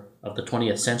philosopher of the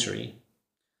 20th century.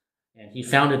 And he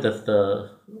founded the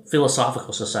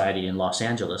Philosophical Society in Los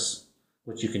Angeles,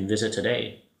 which you can visit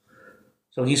today.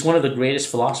 So he's one of the greatest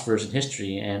philosophers in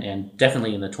history, and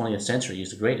definitely in the 20th century,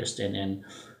 he's the greatest. He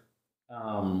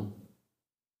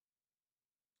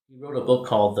wrote a book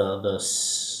called the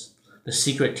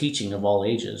Secret Teaching of All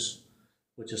Ages,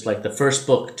 which is like the first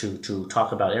book to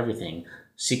talk about everything: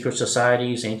 secret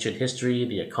societies, ancient history,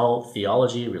 the occult,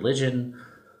 theology, religion,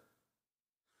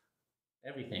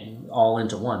 everything all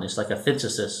into one. It's like a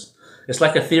synthesis. It's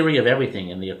like a theory of everything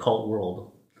in the occult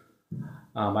world.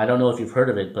 I don't know if you've heard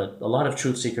of it, but a lot of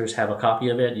truth seekers have a copy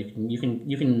of it. You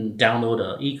can download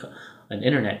an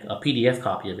internet a PDF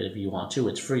copy of it if you want to.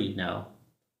 It's free now,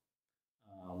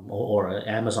 or an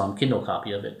Amazon Kindle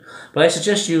copy of it. But I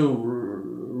suggest you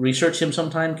research him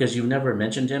sometime, because you've never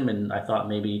mentioned him, and I thought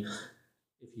maybe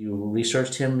if you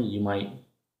researched him, you might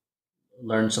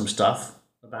learn some stuff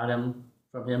about him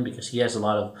from him, because he has a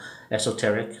lot of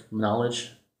esoteric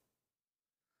knowledge,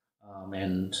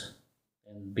 and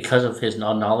because of his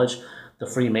knowledge, the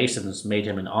Freemasons made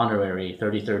him an honorary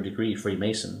 33rd degree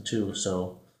Freemason too.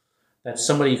 So that's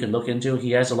somebody you can look into.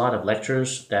 He has a lot of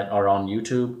lectures that are on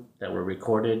YouTube that were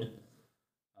recorded.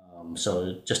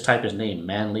 So just type his name,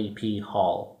 Manly P.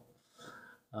 Hall.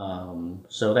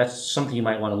 So that's something you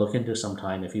might want to look into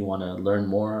sometime if you want to learn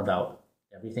more about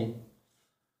everything.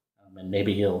 And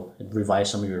maybe he'll revise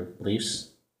some of your beliefs.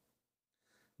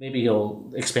 Maybe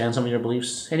he'll expand some of your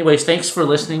beliefs. Anyways, thanks for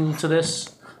listening to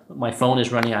this. My phone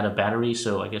is running out of battery,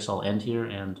 so I guess I'll end here,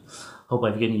 and hope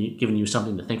I've given you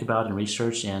something to think about and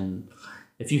research. And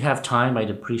if you have time, I'd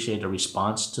appreciate a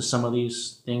response to some of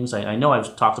these things. I know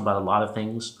I've talked about a lot of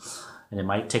things, and it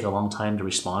might take a long time to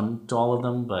respond to all of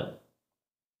them, but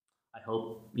I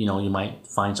hope you might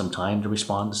find some time to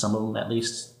respond to some of them at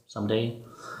least someday,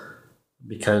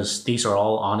 because these are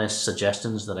all honest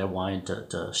suggestions that I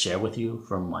wanted to share with you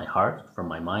from my heart, from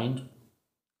my mind.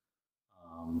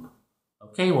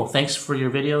 Okay, well, thanks for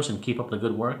your videos, and keep up the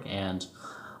good work, and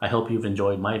I hope you've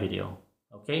enjoyed my video.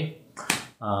 Okay?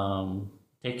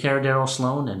 Take care, Darryl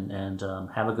Sloan, and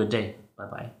have a good day.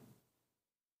 Bye-bye.